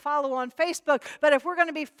pressing follow on Facebook, but if we're going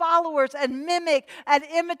to be followers and mimic and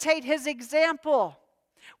imitate his example,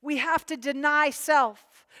 we have to deny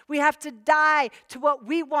self. We have to die to what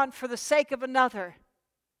we want for the sake of another.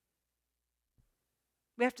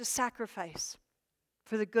 We have to sacrifice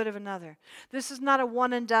for the good of another. This is not a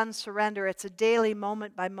one and done surrender. It's a daily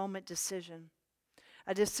moment by moment decision.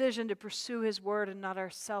 A decision to pursue his word and not our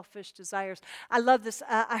selfish desires. I love this.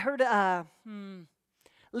 I heard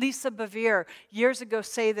Lisa Bevere years ago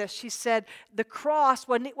say this. She said, the cross,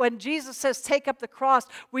 when Jesus says take up the cross,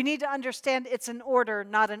 we need to understand it's an order,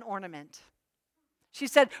 not an ornament. She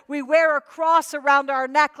said, we wear a cross around our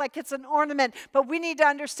neck like it's an ornament, but we need to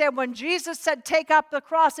understand when Jesus said take up the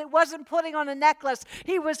cross, it wasn't putting on a necklace.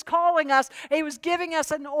 He was calling us, he was giving us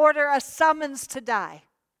an order, a summons to die.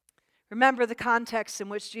 Remember the context in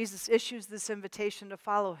which Jesus issues this invitation to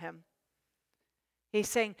follow him. He's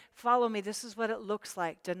saying, follow me. This is what it looks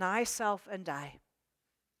like. Deny self and die.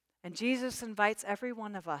 And Jesus invites every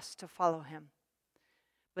one of us to follow him.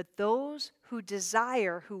 But those who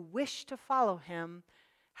desire, who wish to follow him,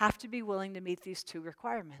 have to be willing to meet these two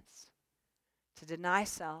requirements: to deny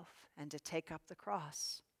self and to take up the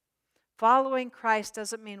cross. Following Christ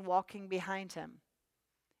doesn't mean walking behind him.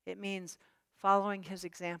 It means following his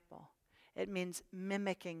example. It means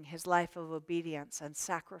mimicking his life of obedience and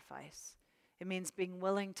sacrifice. It means being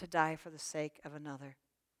willing to die for the sake of another.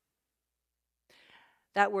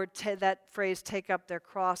 That word, that phrase, take up their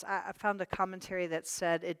cross, I found a commentary that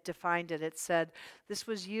said, it defined it. It said, this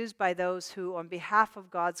was used by those who, on behalf of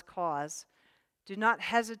God's cause, do not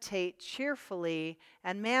hesitate cheerfully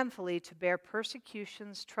and manfully to bear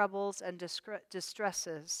persecutions, troubles, and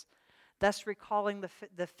distresses, thus recalling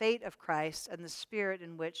the fate of Christ and the spirit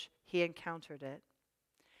in which he encountered it.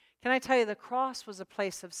 Can I tell you, the cross was a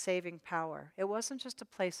place of saving power. It wasn't just a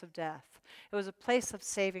place of death. It was a place of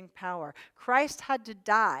saving power. Christ had to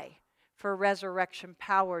die for resurrection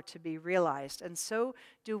power to be realized, and so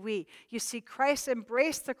do we. You see, Christ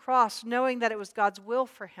embraced the cross knowing that it was God's will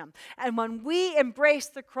for him. And when we embrace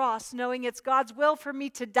the cross knowing it's God's will for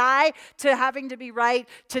me to die to having to be right,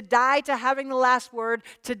 to die to having the last word,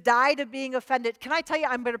 to die to being offended. Can I tell you,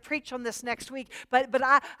 I'm going to preach on this next week, but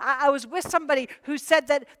I was with somebody who said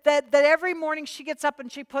that every morning she gets up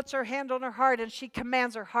and she puts her hand on her heart and she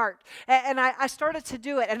commands her heart. And I started to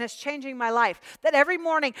do it, and it's changing my life. That every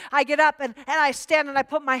morning I get up and I stand and I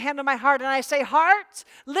put my hand on my heart and I say, heart,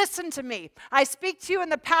 listen to me. I speak to you in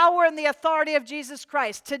the power and the authority of Jesus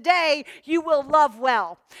Christ. Today, you will love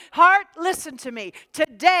well. Heart, listen to me.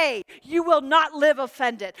 Today, you will not live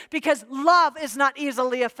offended because love is not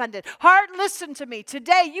easily offended. Heart, listen to me.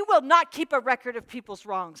 Today, you will not keep a record of people's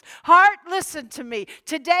wrongs. Heart, listen to me.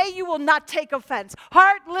 Today, you will not take offense.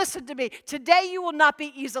 Heart, listen to me. Today, you will not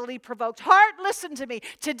be easily provoked. Heart, listen to me.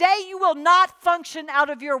 Today, you will not function out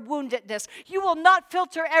of your woundedness. You will not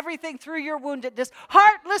filter everything through your woundedness.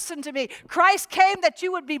 Heart, listen to me. Christ came that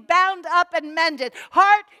you would be bound up and mended.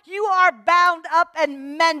 Heart, you are bound up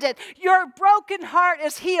and mended. Your broken heart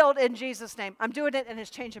is healed in Jesus' name. I'm doing it and it's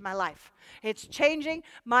changing my life. It's changing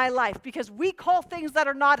my life because we call things that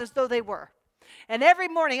are not as though they were. And every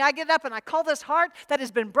morning I get up and I call this heart that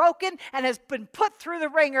has been broken and has been put through the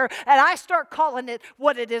ringer, and I start calling it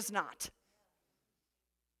what it is not.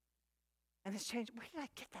 And it's changed. Where did I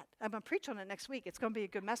get that? I'm going to preach on it next week. It's going to be a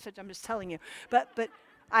good message. I'm just telling you. But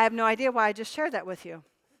I have no idea why I just shared that with you.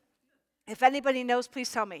 If anybody knows,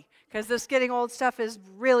 please tell me, because this getting old stuff is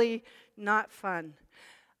really not fun.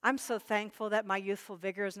 I'm so thankful that my youthful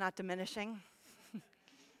vigor is not diminishing.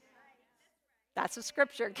 That's a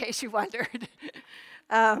scripture, in case you wondered.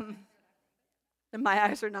 And my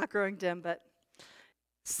eyes are not growing dim, but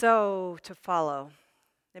so to follow.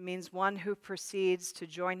 It means one who proceeds to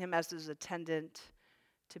join him as his attendant,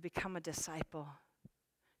 to become a disciple,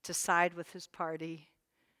 to side with his party.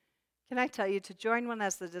 Can I tell you, to join one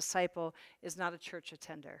as the disciple is not a church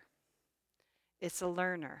attender. It's a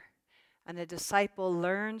learner. And a disciple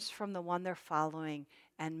learns from the one they're following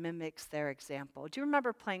and mimics their example. Do you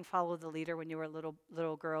remember playing Follow the Leader when you were a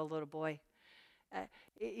little girl, little boy?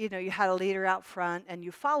 You had a leader out front and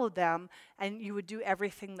you followed them and you would do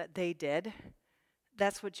everything that they did.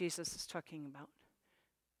 That's what Jesus is talking about.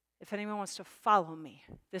 If anyone wants to follow me,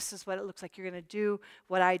 this is what it looks like. You're going to do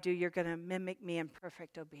what I do. You're going to mimic me in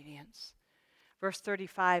perfect obedience. Verse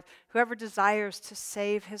 35, whoever desires to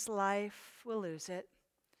save his life will lose it.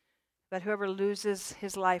 But whoever loses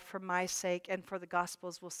his life for my sake and for the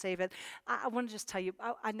gospel's will save it. I want to just tell you,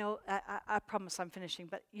 I promise I'm finishing,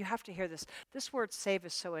 but you have to hear this. This word save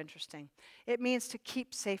is so interesting. It means to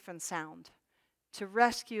keep safe and sound. To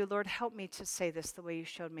rescue, Lord, help me to say this the way you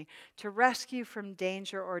showed me. To rescue from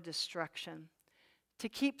danger or destruction. To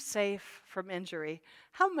keep safe from injury.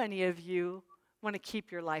 How many of you want to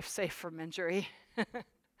keep your life safe from injury?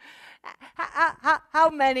 How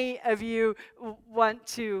many of you want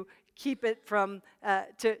to keep it from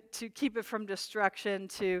to keep it from destruction,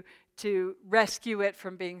 to rescue it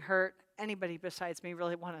from being hurt? Anybody besides me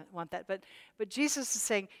really want that? But Jesus is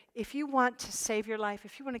saying, if you want to save your life,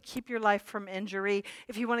 if you want to keep your life from injury,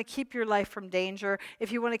 if you want to keep your life from danger,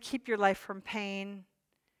 if you want to keep your life from pain,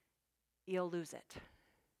 you'll lose it.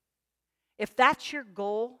 If that's your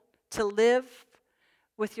goal, to live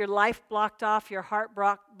with your life blocked off, your heart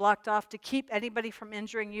blocked off, to keep anybody from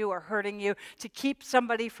injuring you or hurting you, to keep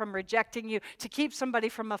somebody from rejecting you, to keep somebody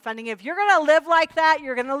from offending you. If you're going to live like that,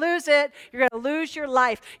 you're going to lose it. You're going to lose your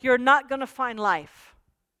life. You're not going to find life.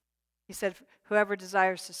 He said, whoever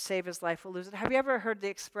desires to save his life will lose it. Have you ever heard the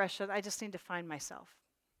expression, I just need to find myself?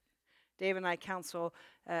 Dave and I counsel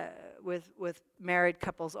with married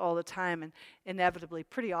couples all the time, and inevitably,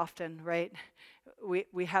 pretty often, right,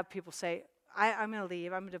 we have people say, I'm going to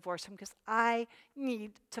leave, I'm going to divorce him because I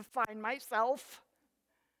need to find myself.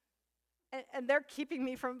 And they're keeping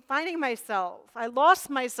me from finding myself. I lost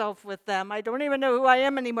myself with them. I don't even know who I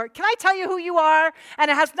am anymore. Can I tell you who you are?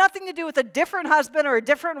 And it has nothing to do with a different husband or a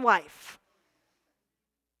different wife.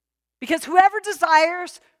 Because whoever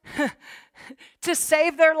desires to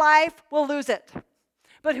save their life will lose it.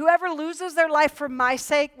 But whoever loses their life for my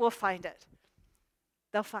sake will find it.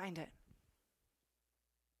 They'll find it.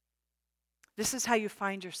 This is how you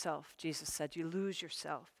find yourself, Jesus said. You lose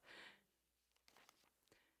yourself.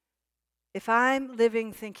 If I'm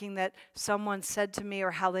living thinking that someone said to me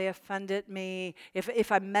or how they offended me,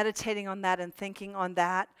 if I'm meditating on that and thinking on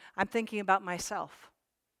that, I'm thinking about myself.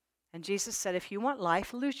 And Jesus said, if you want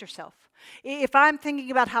life, lose yourself. If I'm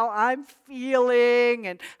thinking about how I'm feeling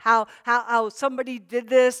and how somebody did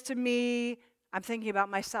this to me, I'm thinking about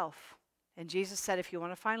myself. And Jesus said, if you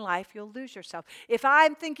want to find life, you'll lose yourself. If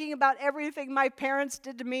I'm thinking about everything my parents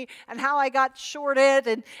did to me and how I got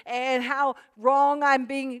shorted and how wrong I'm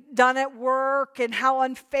being done at work and how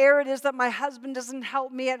unfair it is that my husband doesn't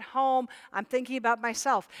help me at home, I'm thinking about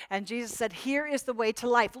myself. And Jesus said, here is the way to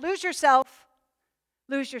life. Lose yourself.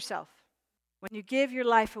 Lose yourself. When you give your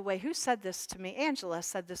life away, who said this to me? Angela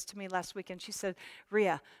said this to me last week, and she said,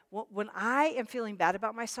 Ria, when I am feeling bad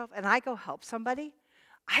about myself and I go help somebody,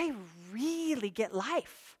 I really get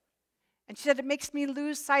life. And she said, it makes me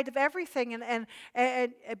lose sight of everything.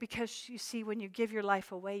 And because you see, when you give your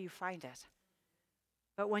life away, you find it.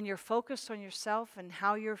 But when you're focused on yourself and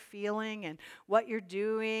how you're feeling and what you're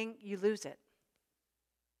doing, you lose it.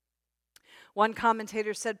 One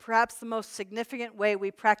commentator said, perhaps the most significant way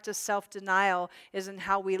we practice self-denial is in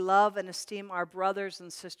how we love and esteem our brothers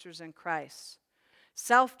and sisters in Christ.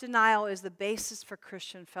 Self-denial is the basis for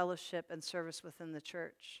Christian fellowship and service within the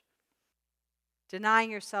church. Denying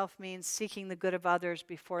yourself means seeking the good of others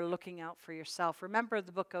before looking out for yourself. Remember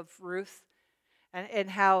the book of Ruth and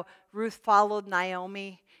how Ruth followed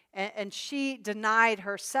Naomi, and she denied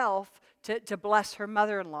herself to bless her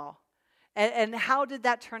mother-in-law. And how did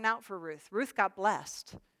that turn out for Ruth? Ruth got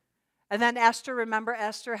blessed. And then Esther, remember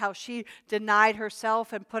Esther, how she denied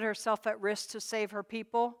herself and put herself at risk to save her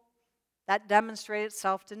people? That demonstrated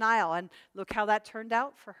self-denial, and look how that turned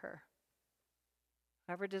out for her.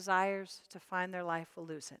 Whoever desires to find their life will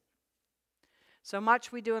lose it. So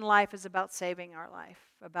much we do in life is about saving our life,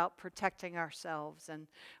 about protecting ourselves, and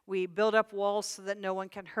we build up walls so that no one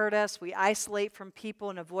can hurt us. We isolate from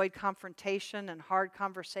people and avoid confrontation and hard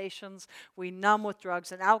conversations. We numb with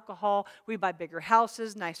drugs and alcohol. We buy bigger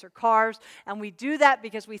houses, nicer cars, and we do that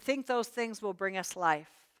because we think those things will bring us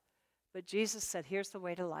life. But Jesus said, here's the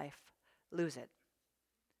way to life. Lose it.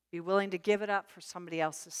 Be willing to give it up for somebody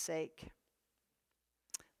else's sake.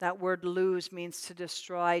 That word lose means to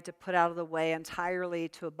destroy, to put out of the way entirely,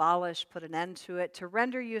 to abolish, put an end to it, to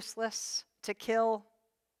render useless, to kill.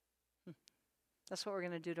 That's what we're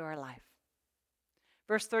going to do to our life.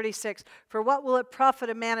 Verse 36, for what will it profit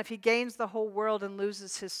a man if he gains the whole world and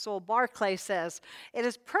loses his soul? Barclay says, it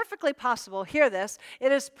is perfectly possible, hear this,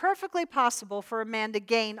 it is perfectly possible for a man to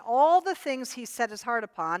gain all the things he set his heart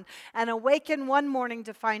upon and awaken one morning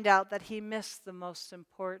to find out that he missed the most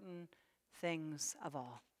important things of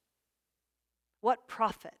all. What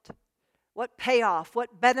profit? What payoff?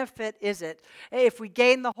 What benefit is it if we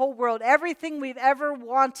gain the whole world, everything we've ever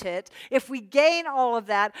wanted, if we gain all of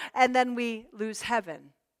that and then we lose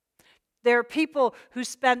heaven? There are people who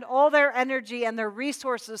spend all their energy and their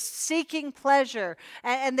resources seeking pleasure,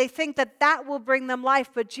 and they think that that will bring them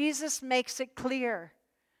life, but Jesus makes it clear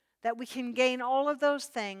that we can gain all of those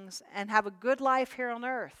things and have a good life here on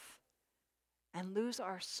earth and lose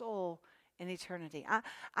our soul in eternity.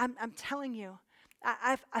 I'm telling you,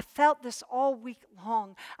 I felt this all week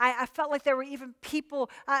long. I felt like there were even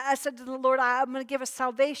people. I said to the Lord, I'm going to give a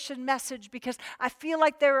salvation message because I feel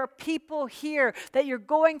like there are people here that you're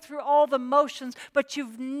going through all the motions, but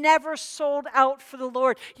you've never sold out for the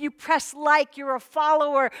Lord. You press like you're a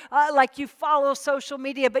follower, like you follow social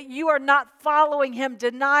media, but you are not following Him,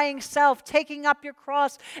 denying self, taking up your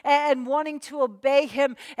cross, and wanting to obey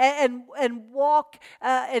Him and walk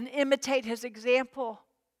and imitate His example.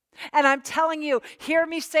 And I'm telling you, hear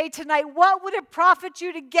me say tonight, what would it profit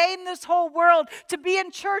you to gain this whole world, to be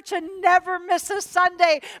in church and never miss a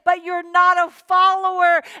Sunday, but you're not a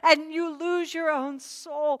follower and you lose your own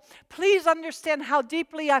soul? Please understand how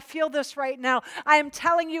deeply I feel this right now. I am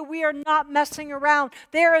telling you, we are not messing around.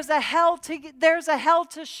 There's a hell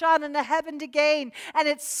to shun and a heaven to gain, and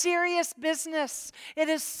it's serious business. It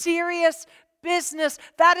is serious business.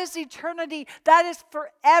 That is eternity. That is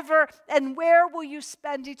forever. And where will you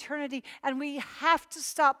spend eternity? And we have to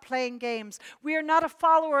stop playing games. We are not a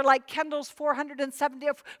follower like Kendall's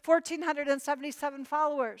 1,477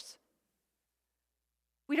 followers.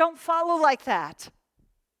 We don't follow like that.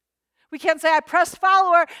 We can't say, I press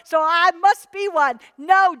follower, so I must be one.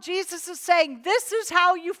 No, Jesus is saying, this is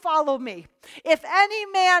how you follow me. If any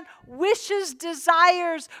man wishes,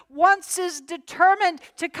 desires, wants, is determined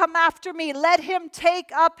to come after me, let him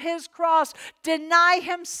take up his cross, deny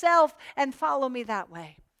himself, and follow me that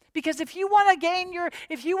way. Because if you want to gain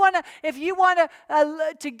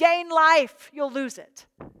to gain life, you'll lose it.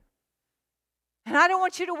 And I don't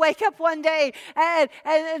want you to wake up one day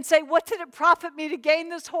and say, what did it profit me to gain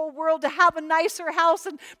this whole world, to have a nicer house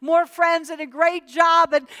and more friends and a great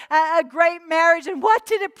job and a great marriage? And what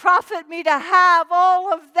did it profit me to have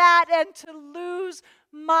all of that and to lose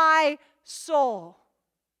my soul?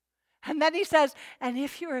 And then he says, and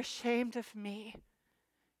if you're ashamed of me,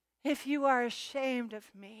 if you are ashamed of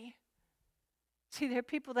me. See, there are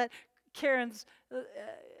people that Karen's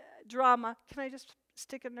drama, can I just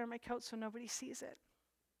stick it under my coat so nobody sees it?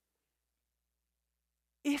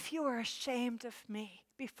 If you are ashamed of me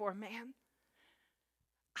before man,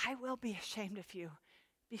 I will be ashamed of you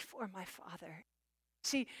before my Father.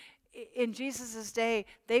 See, in Jesus' day,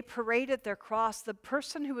 they paraded their cross. The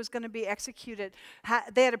person who was going to be executed,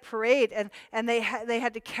 they had a parade, and they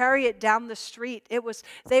had to carry it down the street. It was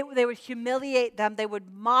they would humiliate them, they would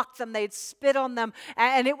mock them, they'd spit on them,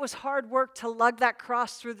 and it was hard work to lug that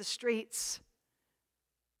cross through the streets.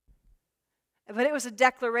 But it was a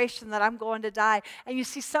declaration that I'm going to die. And you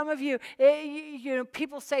see, some of you,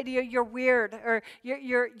 people say to you, you're weird, or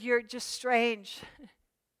you're just strange.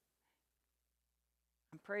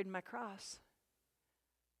 I'm parading my cross.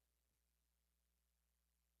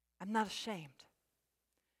 I'm not ashamed.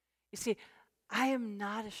 You see, I am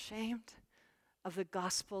not ashamed of the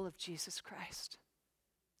gospel of Jesus Christ.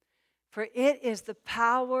 For it is the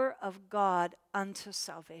power of God unto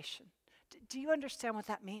salvation. Do you understand what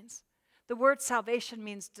that means? The word salvation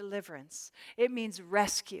means deliverance. It means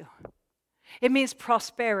rescue. It means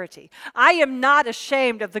prosperity. I am not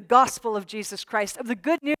ashamed of the gospel of Jesus Christ, of the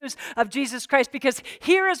good news of Jesus Christ, because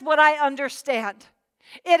here is what I understand.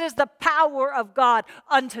 It is the power of God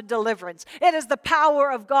unto deliverance. It is the power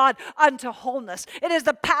of God unto wholeness. It is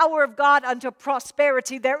the power of God unto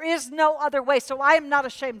prosperity. There is no other way, so I am not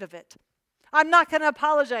ashamed of it. I'm not going to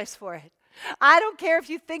apologize for it. I don't care if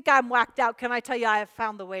you think I'm whacked out. Can I tell you, I have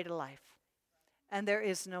found the way to life. And there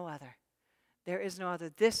is no other. There is no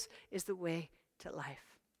other. This is the way to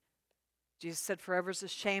life. Jesus said, forever is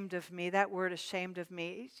ashamed of me. That word, ashamed of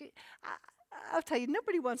me. I'll tell you,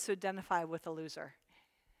 nobody wants to identify with a loser.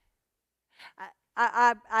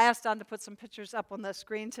 I asked Don to put some pictures up on the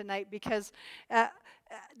screen tonight because I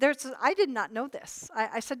did not know this.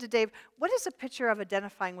 I said to Dave, what is a picture of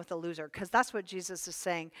identifying with a loser? Because that's what Jesus is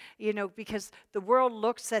saying. Because the world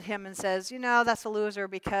looks at him and says, that's a loser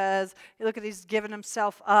because look at he's giving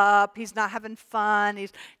himself up. He's not having fun.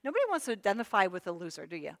 Nobody wants to identify with a loser,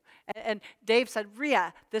 do you? And Dave said,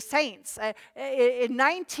 Ria, the saints. In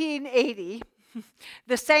 1980,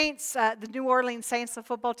 The Saints, the New Orleans Saints, the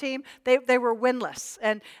football team, they were winless.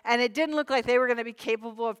 And it didn't look like they were going to be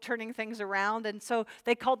capable of turning things around. And so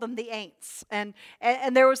they called them the Aints. And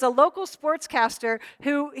there was a local sportscaster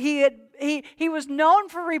who he was known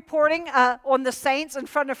for reporting on the Saints in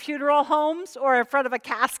front of funeral homes or in front of a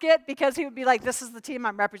casket, because he would be like, this is the team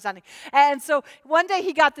I'm representing. And so one day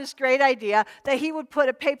he got this great idea that he would put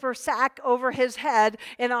a paper sack over his head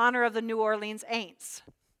in honor of the New Orleans Aints.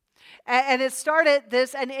 And it started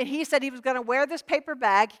this, and he said he was going to wear this paper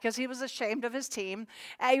bag because he was ashamed of his team.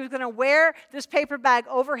 And he was going to wear this paper bag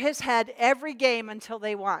over his head every game until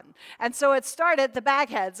they won. And so it started the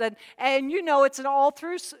Bagheads. And you know, it's all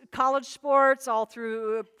through college sports, all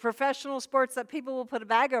through professional sports, that people will put a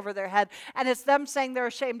bag over their head. And it's them saying they're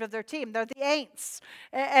ashamed of their team. They're the Aints.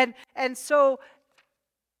 And so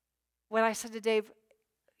when I said to Dave,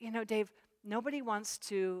 you know, Dave, nobody wants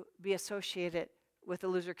to be associated with a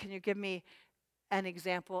loser. Can you give me an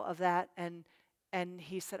example of that? And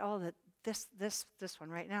he said, oh, this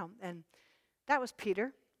one right now. And that was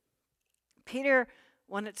Peter. Peter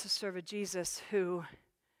wanted to serve a Jesus who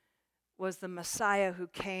was the Messiah, who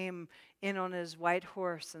came in on his white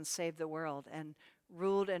horse and saved the world and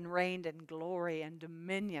ruled and reigned in glory and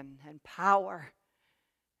dominion and power.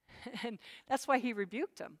 And that's why he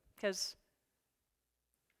rebuked him, because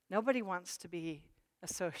nobody wants to be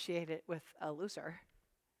associated with a loser.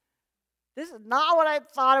 This is not what I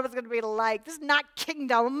thought it was going to be like. This is not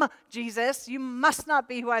kingdom, Jesus. You must not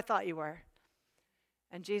be who I thought you were.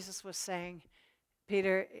 And Jesus was saying,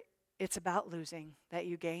 Peter, it's about losing that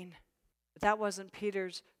you gain. But that wasn't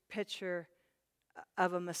Peter's picture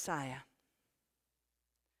of a Messiah.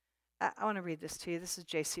 I want to read this to you. This is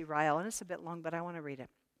J.C. Ryle, and it's a bit long, but I want to read it.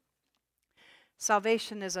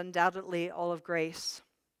 Salvation is undoubtedly all of grace.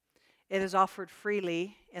 It is offered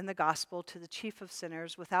freely in the gospel to the chief of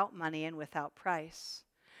sinners, without money and without price.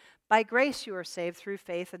 By grace you are saved through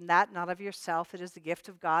faith, and that not of yourself. It is the gift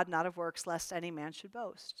of God, not of works, lest any man should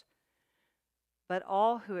boast. But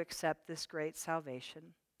all who accept this great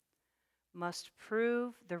salvation must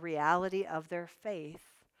prove the reality of their faith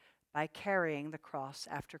by carrying the cross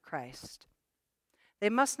after Christ. They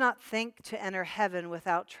must not think to enter heaven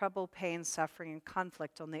without trouble, pain, suffering, and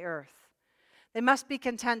conflict on the earth. They must be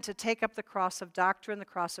content to take up the cross of doctrine, the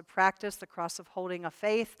cross of practice, the cross of holding a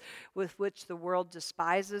faith with which the world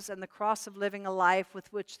despises, and the cross of living a life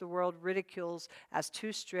with which the world ridicules as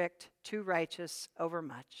too strict, too righteous,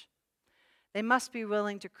 overmuch. They must be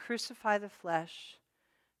willing to crucify the flesh,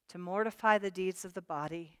 to mortify the deeds of the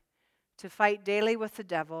body, to fight daily with the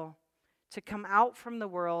devil, to come out from the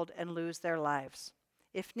world and lose their lives,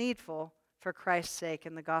 if needful, for Christ's sake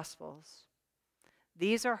in the Gospels.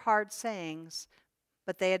 These are hard sayings,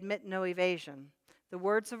 but they admit no evasion. The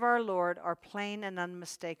words of our Lord are plain and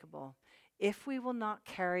unmistakable. If we will not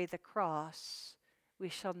carry the cross, we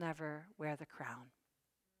shall never wear the crown.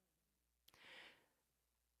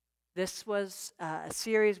 This was a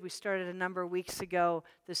series we started a number of weeks ago,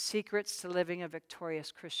 The Secrets to Living a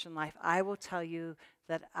Victorious Christian Life. I will tell you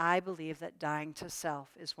that I believe that dying to self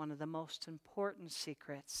is one of the most important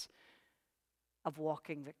secrets of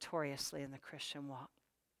walking victoriously in the Christian walk.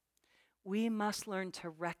 We must learn to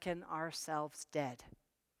reckon ourselves dead.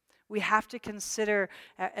 We have to consider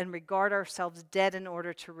and regard ourselves dead in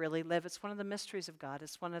order to really live. It's one of the mysteries of God.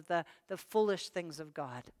 It's one of the foolish things of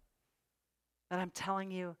God. But I'm telling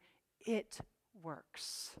you, it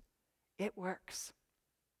works. It works.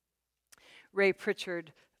 Ray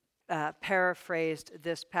Pritchard paraphrased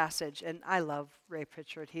this passage, and I love Ray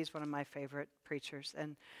Pritchard. He's one of my favorite preachers,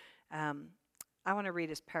 and I want to read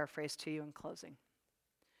his paraphrase to you in closing.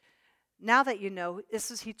 Now that you know,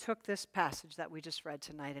 he took this passage that we just read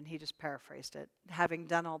tonight and he just paraphrased it, having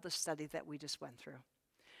done all the study that we just went through.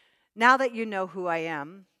 Now that you know who I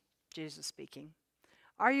am, Jesus speaking,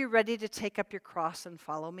 are you ready to take up your cross and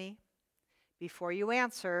follow me? Before you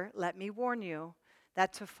answer, let me warn you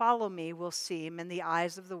that to follow me will seem in the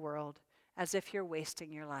eyes of the world as if you're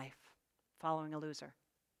wasting your life following a loser.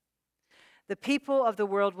 The people of the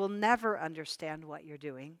world will never understand what you're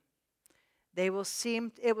doing. It will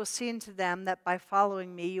seem to them that by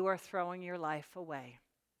following me, you are throwing your life away.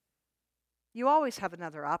 You always have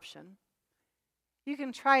another option. You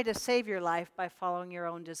can try to save your life by following your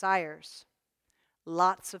own desires.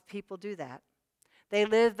 Lots of people do that. They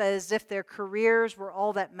live as if their careers were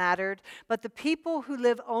all that mattered. But the people who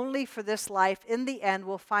live only for this life, in the end,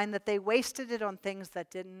 will find that they wasted it on things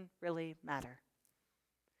that didn't really matter.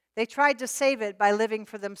 They tried to save it by living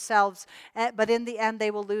for themselves, but in the end,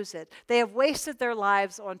 they will lose it. They have wasted their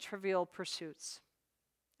lives on trivial pursuits.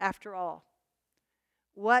 After all,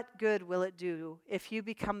 What good will it do if you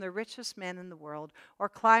become the richest man in the world, or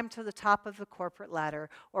climb to the top of the corporate ladder,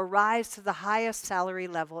 or rise to the highest salary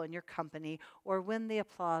level in your company, or win the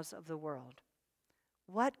applause of the world?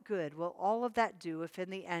 What good will all of that do if in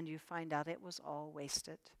the end you find out it was all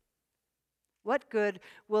wasted? What good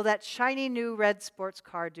will that shiny new red sports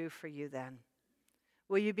car do for you then?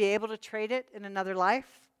 Will you be able to trade it in another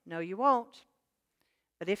life? No, you won't.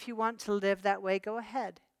 But if you want to live that way, go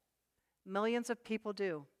ahead. Millions of people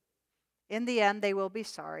do. In the end, they will be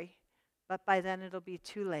sorry, but by then it'll be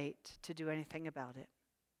too late to do anything about it.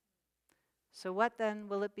 So what then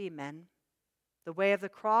will it be, men? The way of the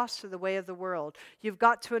cross or the way of the world? You've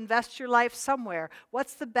got to invest your life somewhere.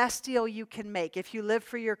 What's the best deal you can make? If you live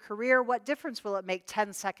for your career, what difference will it make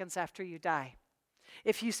 10 seconds after you die?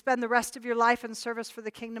 If you spend the rest of your life in service for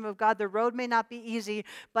the kingdom of God, the road may not be easy,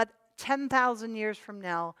 but 10,000 years from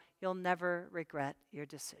now, you'll never regret your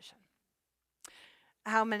decision.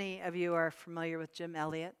 How many of you are familiar with Jim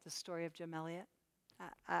Elliot, the story of Jim Elliot?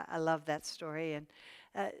 I love that story. And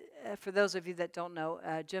for those of you that don't know,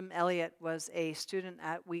 Jim Elliot was a student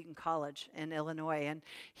at Wheaton College in Illinois. And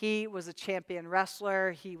he was a champion wrestler.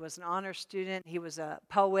 He was an honor student. He was a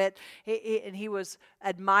poet. And he was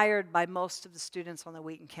admired by most of the students on the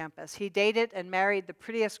Wheaton campus. He dated and married the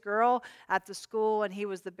prettiest girl at the school, and he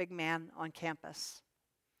was the big man on campus.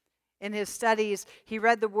 In his studies, he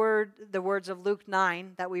read the words of Luke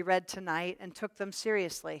 9 that we read tonight and took them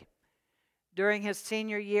seriously. During his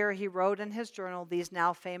senior year, he wrote in his journal these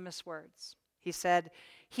now famous words. He said,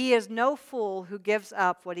 "He is no fool who gives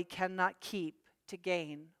up what he cannot keep to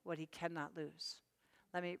gain what he cannot lose."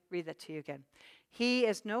 Let me read that to you again. He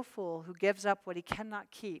is no fool who gives up what he cannot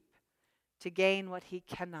keep to gain what he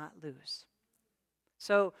cannot lose.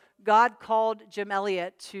 So God called Jim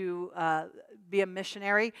Elliot to be a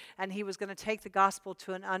missionary, and he was going to take the gospel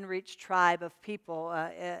to an unreached tribe of people,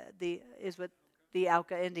 the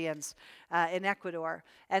Auca Indians in Ecuador.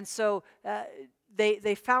 And so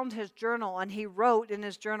they found his journal, and he wrote in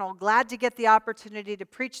his journal, "Glad to get the opportunity to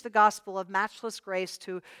preach the gospel of matchless grace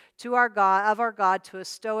to our God to a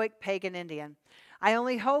stoic pagan Indian. I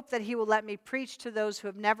only hope that he will let me preach to those who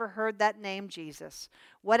have never heard that name, Jesus.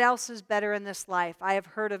 What else is better in this life? I have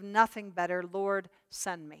heard of nothing better. Lord,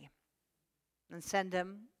 send me." And send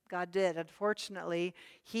him, God did. Unfortunately,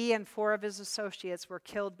 he and 4 of his associates were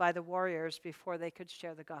killed by the warriors before they could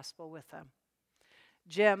share the gospel with them.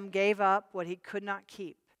 Jim gave up what he could not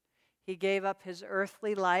keep. He gave up his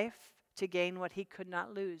earthly life to gain what he could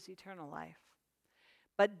not lose, eternal life.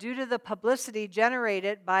 But due to the publicity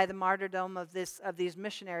generated by the martyrdom of these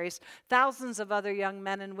missionaries, thousands of other young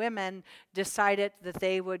men and women decided that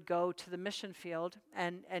they would go to the mission field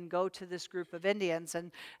and go to this group of Indians.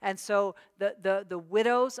 And so the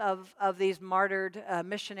widows of these martyred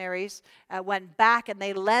missionaries went back, and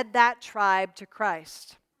they led that tribe to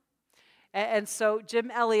Christ. And so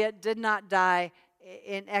Jim Elliot did not die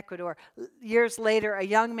in Ecuador. Years later, a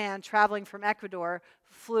young man traveling from Ecuador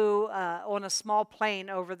flew on a small plane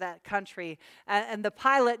over that country. And the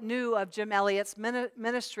pilot knew of Jim Elliot's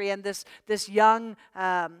ministry and this young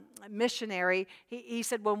missionary. He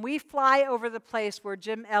said, "When we fly over the place where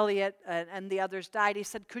Jim Elliot and the others died," he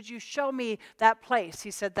said, "could you show me that place?"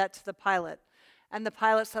 He said that to the pilot. And the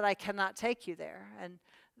pilot said, "I cannot take you there." And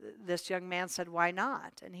this young man said, "Why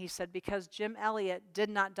not?" And he said, "Because Jim Elliot did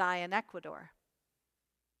not die in Ecuador."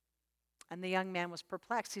 And the young man was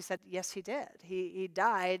perplexed. He said, "Yes, he did. He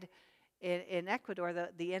died in Ecuador.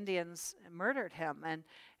 The Indians murdered him."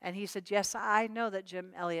 And he said, "Yes, I know that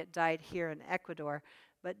Jim Elliot died here in Ecuador,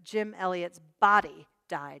 but Jim Elliot's body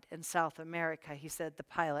died in South America," he said, the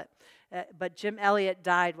pilot. But Jim Elliot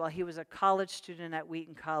died while he was a college student at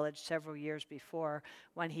Wheaton College several years before,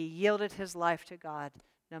 when he yielded his life to God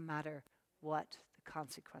no matter what the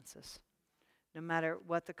consequences. No matter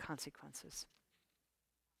what the consequences.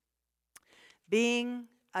 Being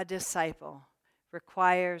a disciple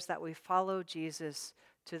requires that we follow Jesus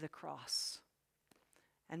to the cross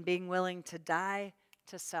and being willing to die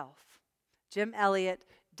to self. Jim Elliot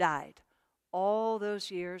died all those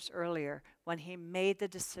years earlier when he made the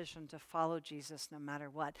decision to follow Jesus no matter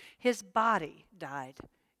what. His body died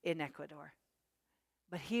in Ecuador,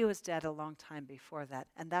 but he was dead a long time before that,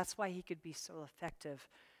 and that's why he could be so effective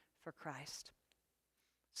for Christ.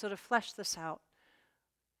 So to flesh this out,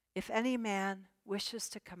 if any man wishes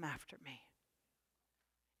to come after me,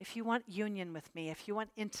 if you want union with me, if you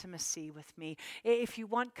want intimacy with me, if you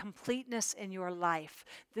want completeness in your life,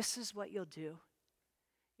 this is what you'll do.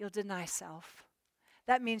 You'll deny self.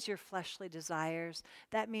 That means your fleshly desires.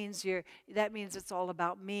 That means it's all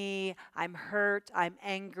about me. I'm hurt. I'm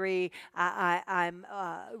angry. I'm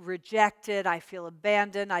rejected. I feel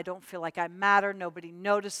abandoned. I don't feel like I matter. Nobody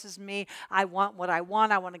notices me. I want what I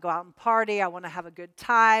want. I want to go out and party. I want to have a good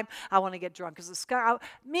time. I want to get drunk as a sky.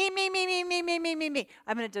 Me, me, me, me, me, me, me, me, me.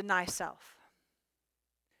 I'm going to deny self.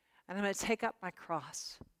 And I'm going to take up my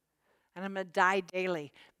cross. And I'm going to die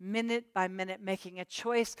daily, minute by minute, making a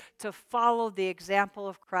choice to follow the example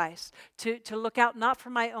of Christ, to look out not for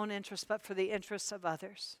my own interests, but for the interests of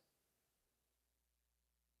others.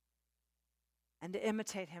 And to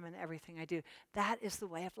imitate him in everything I do. That is the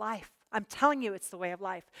way of life. I'm telling you, it's the way of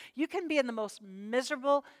life. You can be in the most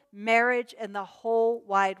miserable marriage in the whole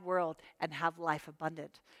wide world and have life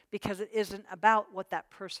abundant, because it isn't about what that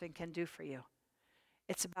person can do for you.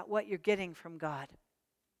 It's about what you're getting from God.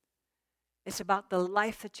 It's about the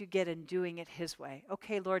life that you get in doing it his way.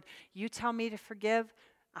 Okay, Lord, you tell me to forgive.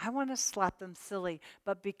 I want to slap them silly.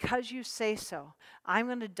 But because you say so, I'm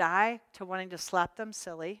going to die to wanting to slap them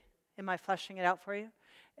silly. Am I fleshing it out for you?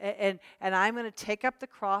 And I'm going to take up the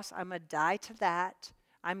cross. I'm going to die to that.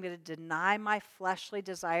 I'm going to deny my fleshly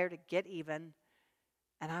desire to get even.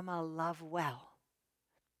 And I'm going to love well.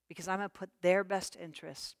 Because I'm going to put their best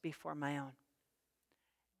interests before my own.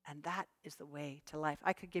 And that is the way to life.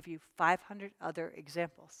 I could give you 500 other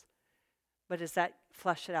examples. But does that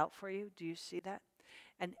flesh it out for you? Do you see that?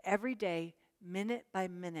 And every day, minute by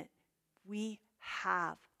minute, we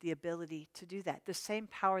have the ability to do that. The same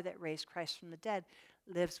power that raised Christ from the dead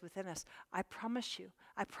lives within us. I promise you,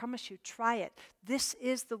 try it. This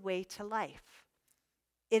is the way to life.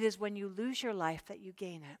 It is when you lose your life that you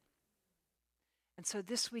gain it. And so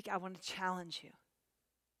this week, I want to challenge you.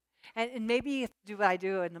 And maybe you do what I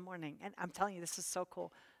do in the morning. And I'm telling you, this is so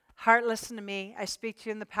cool. Heart, listen to me. I speak to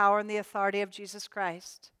you in the power and the authority of Jesus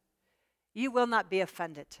Christ. You will not be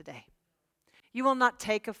offended today. You will not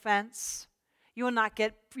take offense. You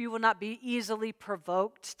will not be easily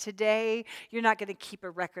provoked today. You're not going to keep a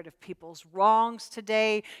record of people's wrongs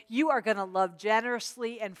today. You are going to love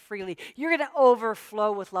generously and freely. You're going to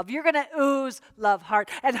overflow with love. You're going to ooze love, heart.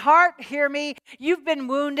 And heart, hear me, you've been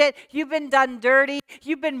wounded. You've been done dirty.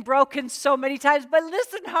 You've been broken so many times. But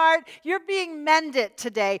listen, heart, you're being mended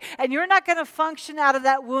today. And you're not going to function out of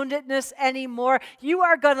that woundedness anymore. You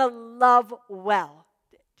are going to love well.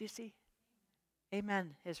 Do you see?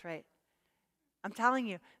 Amen is right. I'm telling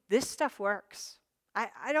you, this stuff works.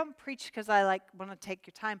 I don't preach because I want to take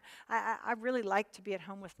your time. I really like to be at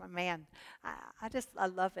home with my man. I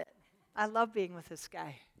love it. I love being with this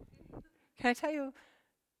guy. Can I tell you,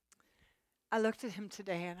 I looked at him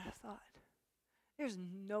today and I thought, there's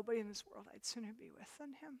nobody in this world I'd sooner be with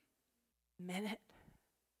than him. Minute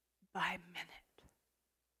by minute,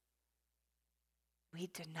 we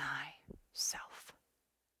deny self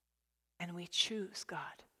and we choose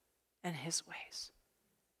God and his ways.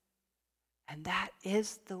 And that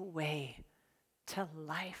is the way to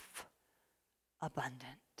life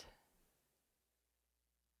abundant.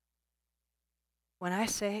 When I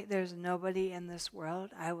say there's nobody in this world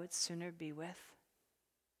I would sooner be with,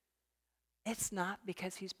 it's not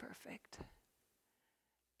because he's perfect.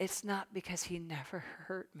 It's not because he never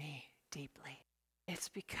hurt me deeply. It's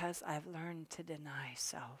because I've learned to deny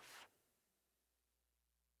self.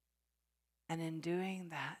 And in doing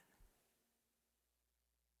that,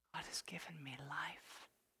 God has given me life.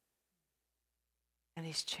 And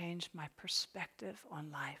he's changed my perspective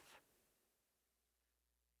on life.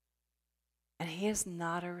 And he is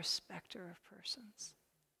not a respecter of persons.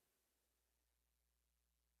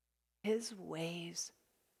 His ways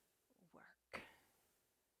work.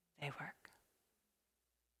 They work.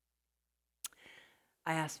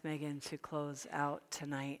 I asked Megan to close out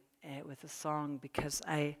tonight with a song because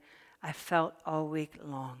I felt all week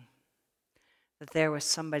long that there was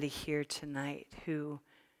somebody here tonight who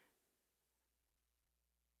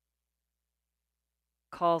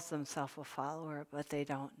calls themselves a follower, but they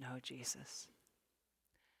don't know Jesus.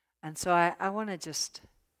 And so I want to just,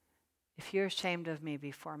 if you're ashamed of me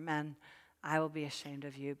before men, I will be ashamed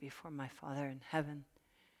of you before my Father in heaven.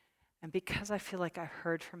 And because I feel like I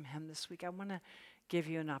heard from him this week, I want to give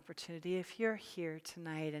you an opportunity. If you're here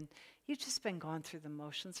tonight and you've just been going through the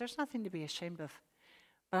motions, there's nothing to be ashamed of.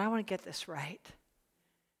 But I want to get this right.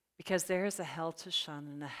 Because there is a hell to shun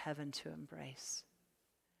and a heaven to embrace.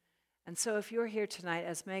 And so if you're here tonight,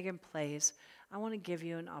 as Megan plays, I want to give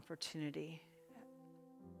you an opportunity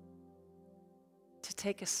to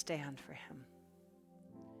take a stand for him.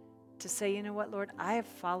 To say, you know what, Lord, I have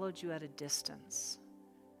followed you at a distance.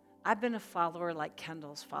 I've been a follower like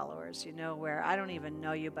Kendall's followers, where I don't even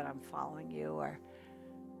know you, but I'm following you. Or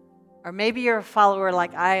Or maybe you're a follower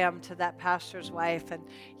like I am to that pastor's wife, and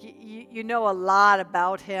you know a lot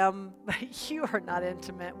about him, but you are not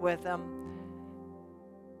intimate with him.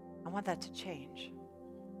 I want that to change.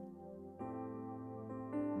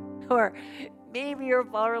 Or maybe you're a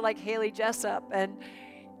follower like Haley Jessup, and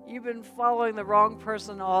you've been following the wrong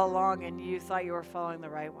person all along, and you thought you were following the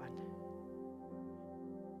right one.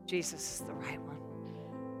 Jesus is the right one.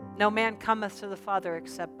 No man cometh to the Father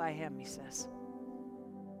except by him, he says.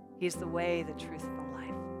 He's the way, the truth, and the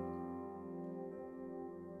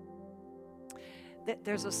life.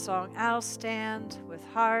 There's a song, I'll stand with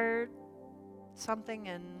heart, something,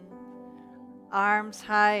 and arms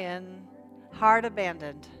high and heart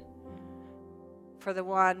abandoned for the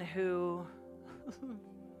one who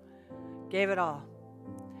gave it all.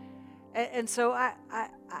 And so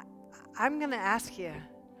I'm going to ask you,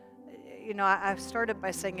 I've started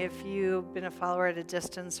by saying if you've been a follower at a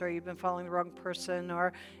distance, or you've been following the wrong person,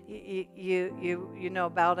 or you know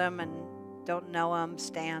about him and don't know him,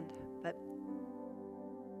 stand. But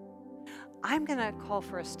I'm going to call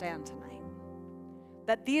for a stand tonight.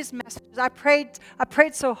 That these messages, I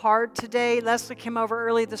prayed so hard today. Leslie came over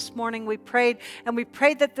early this morning. We prayed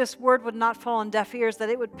that this word would not fall on deaf ears, that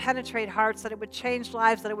it would penetrate hearts, that it would change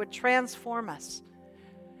lives, that it would transform us.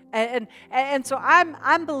 And so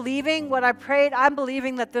I'm believing what I prayed. I'm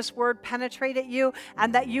believing that this word penetrated you,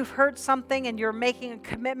 and that you've heard something, and you're making a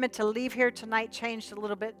commitment to leave here tonight changed a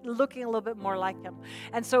little bit, looking a little bit more like him.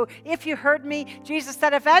 And so if you heard me, Jesus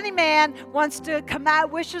said, if any man wishes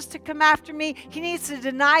to come after me, he needs to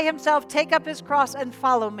deny himself, take up his cross, and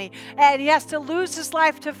follow me. And he has to lose his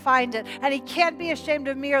life to find it. And he can't be ashamed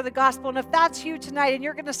of me or the gospel. And if that's you tonight, and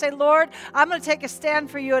you're going to say, Lord, I'm going to take a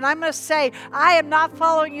stand for you, and I'm going to say, I am not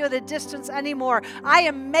following you at a distance anymore. I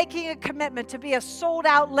am making a commitment to be a sold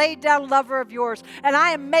out, laid down lover of yours. And I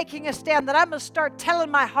am making a stand that I'm going to start telling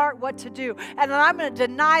my heart what to do. And then I'm going to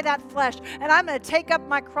deny that flesh. And I'm going to take up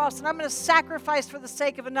my cross. And I'm going to sacrifice for the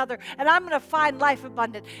sake of another. And I'm going to find life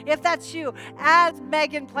abundant. If that's you, as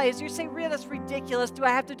Megan plays, you say, Rhea, that's ridiculous. Do I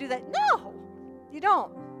have to do that? No, you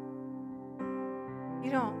don't. You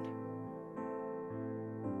don't.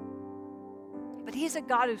 But he's a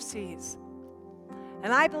God who sees.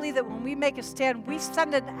 And I believe that when we make a stand, we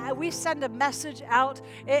send a message out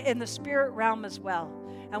in the spirit realm as well.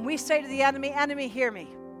 And we say to the enemy, hear me.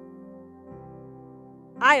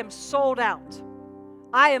 I am sold out.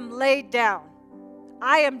 I am laid down.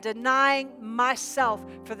 I am denying myself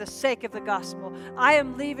for the sake of the gospel. I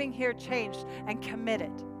am leaving here changed and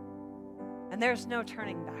committed. And there's no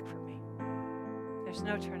turning back for me. There's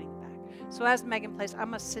no turning back. So as Megan plays, I'm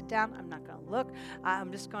going to sit down. I'm not going to look.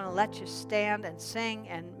 I'm just going to let you stand and sing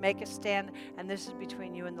and make a stand. And this is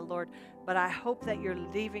between you and the Lord. But I hope that you're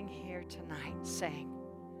leaving here tonight saying,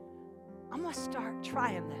 I'm going to start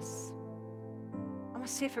trying this. I'm going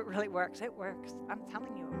to see if it really works. It works. I'm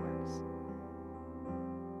telling you it works.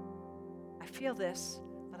 I feel this,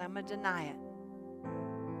 but I'm going to deny it.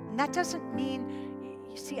 And that doesn't mean...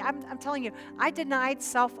 You see, I'm telling you, I denied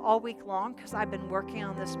self all week long because I've been working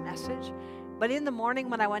on this message. But in the morning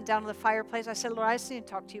when I went down to the fireplace, I said, Lord, I just need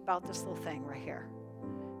to talk to you about this little thing right here.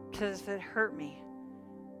 Because it hurt me.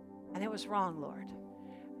 And it was wrong, Lord.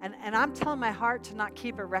 And I'm telling my heart to not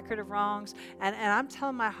keep a record of wrongs. And I'm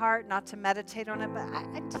telling my heart not to meditate on it. But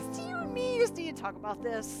I just, you and me just need to talk about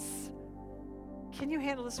this. Can you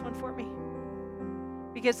handle this one for me?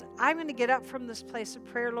 Because I'm going to get up from this place of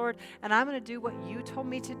prayer, Lord, and I'm going to do what you told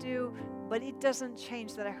me to do, but it doesn't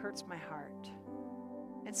change that it hurts my heart.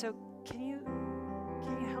 And so can you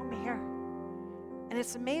help me here? And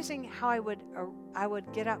it's amazing how I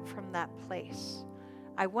would get up from that place.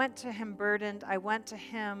 I went to him burdened. I went to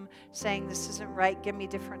him saying, this isn't right. Give me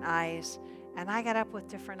different eyes. And I got up with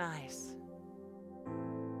different eyes.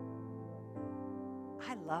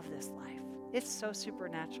 I love this life. It's so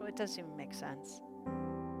supernatural. It doesn't even make sense.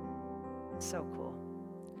 So cool.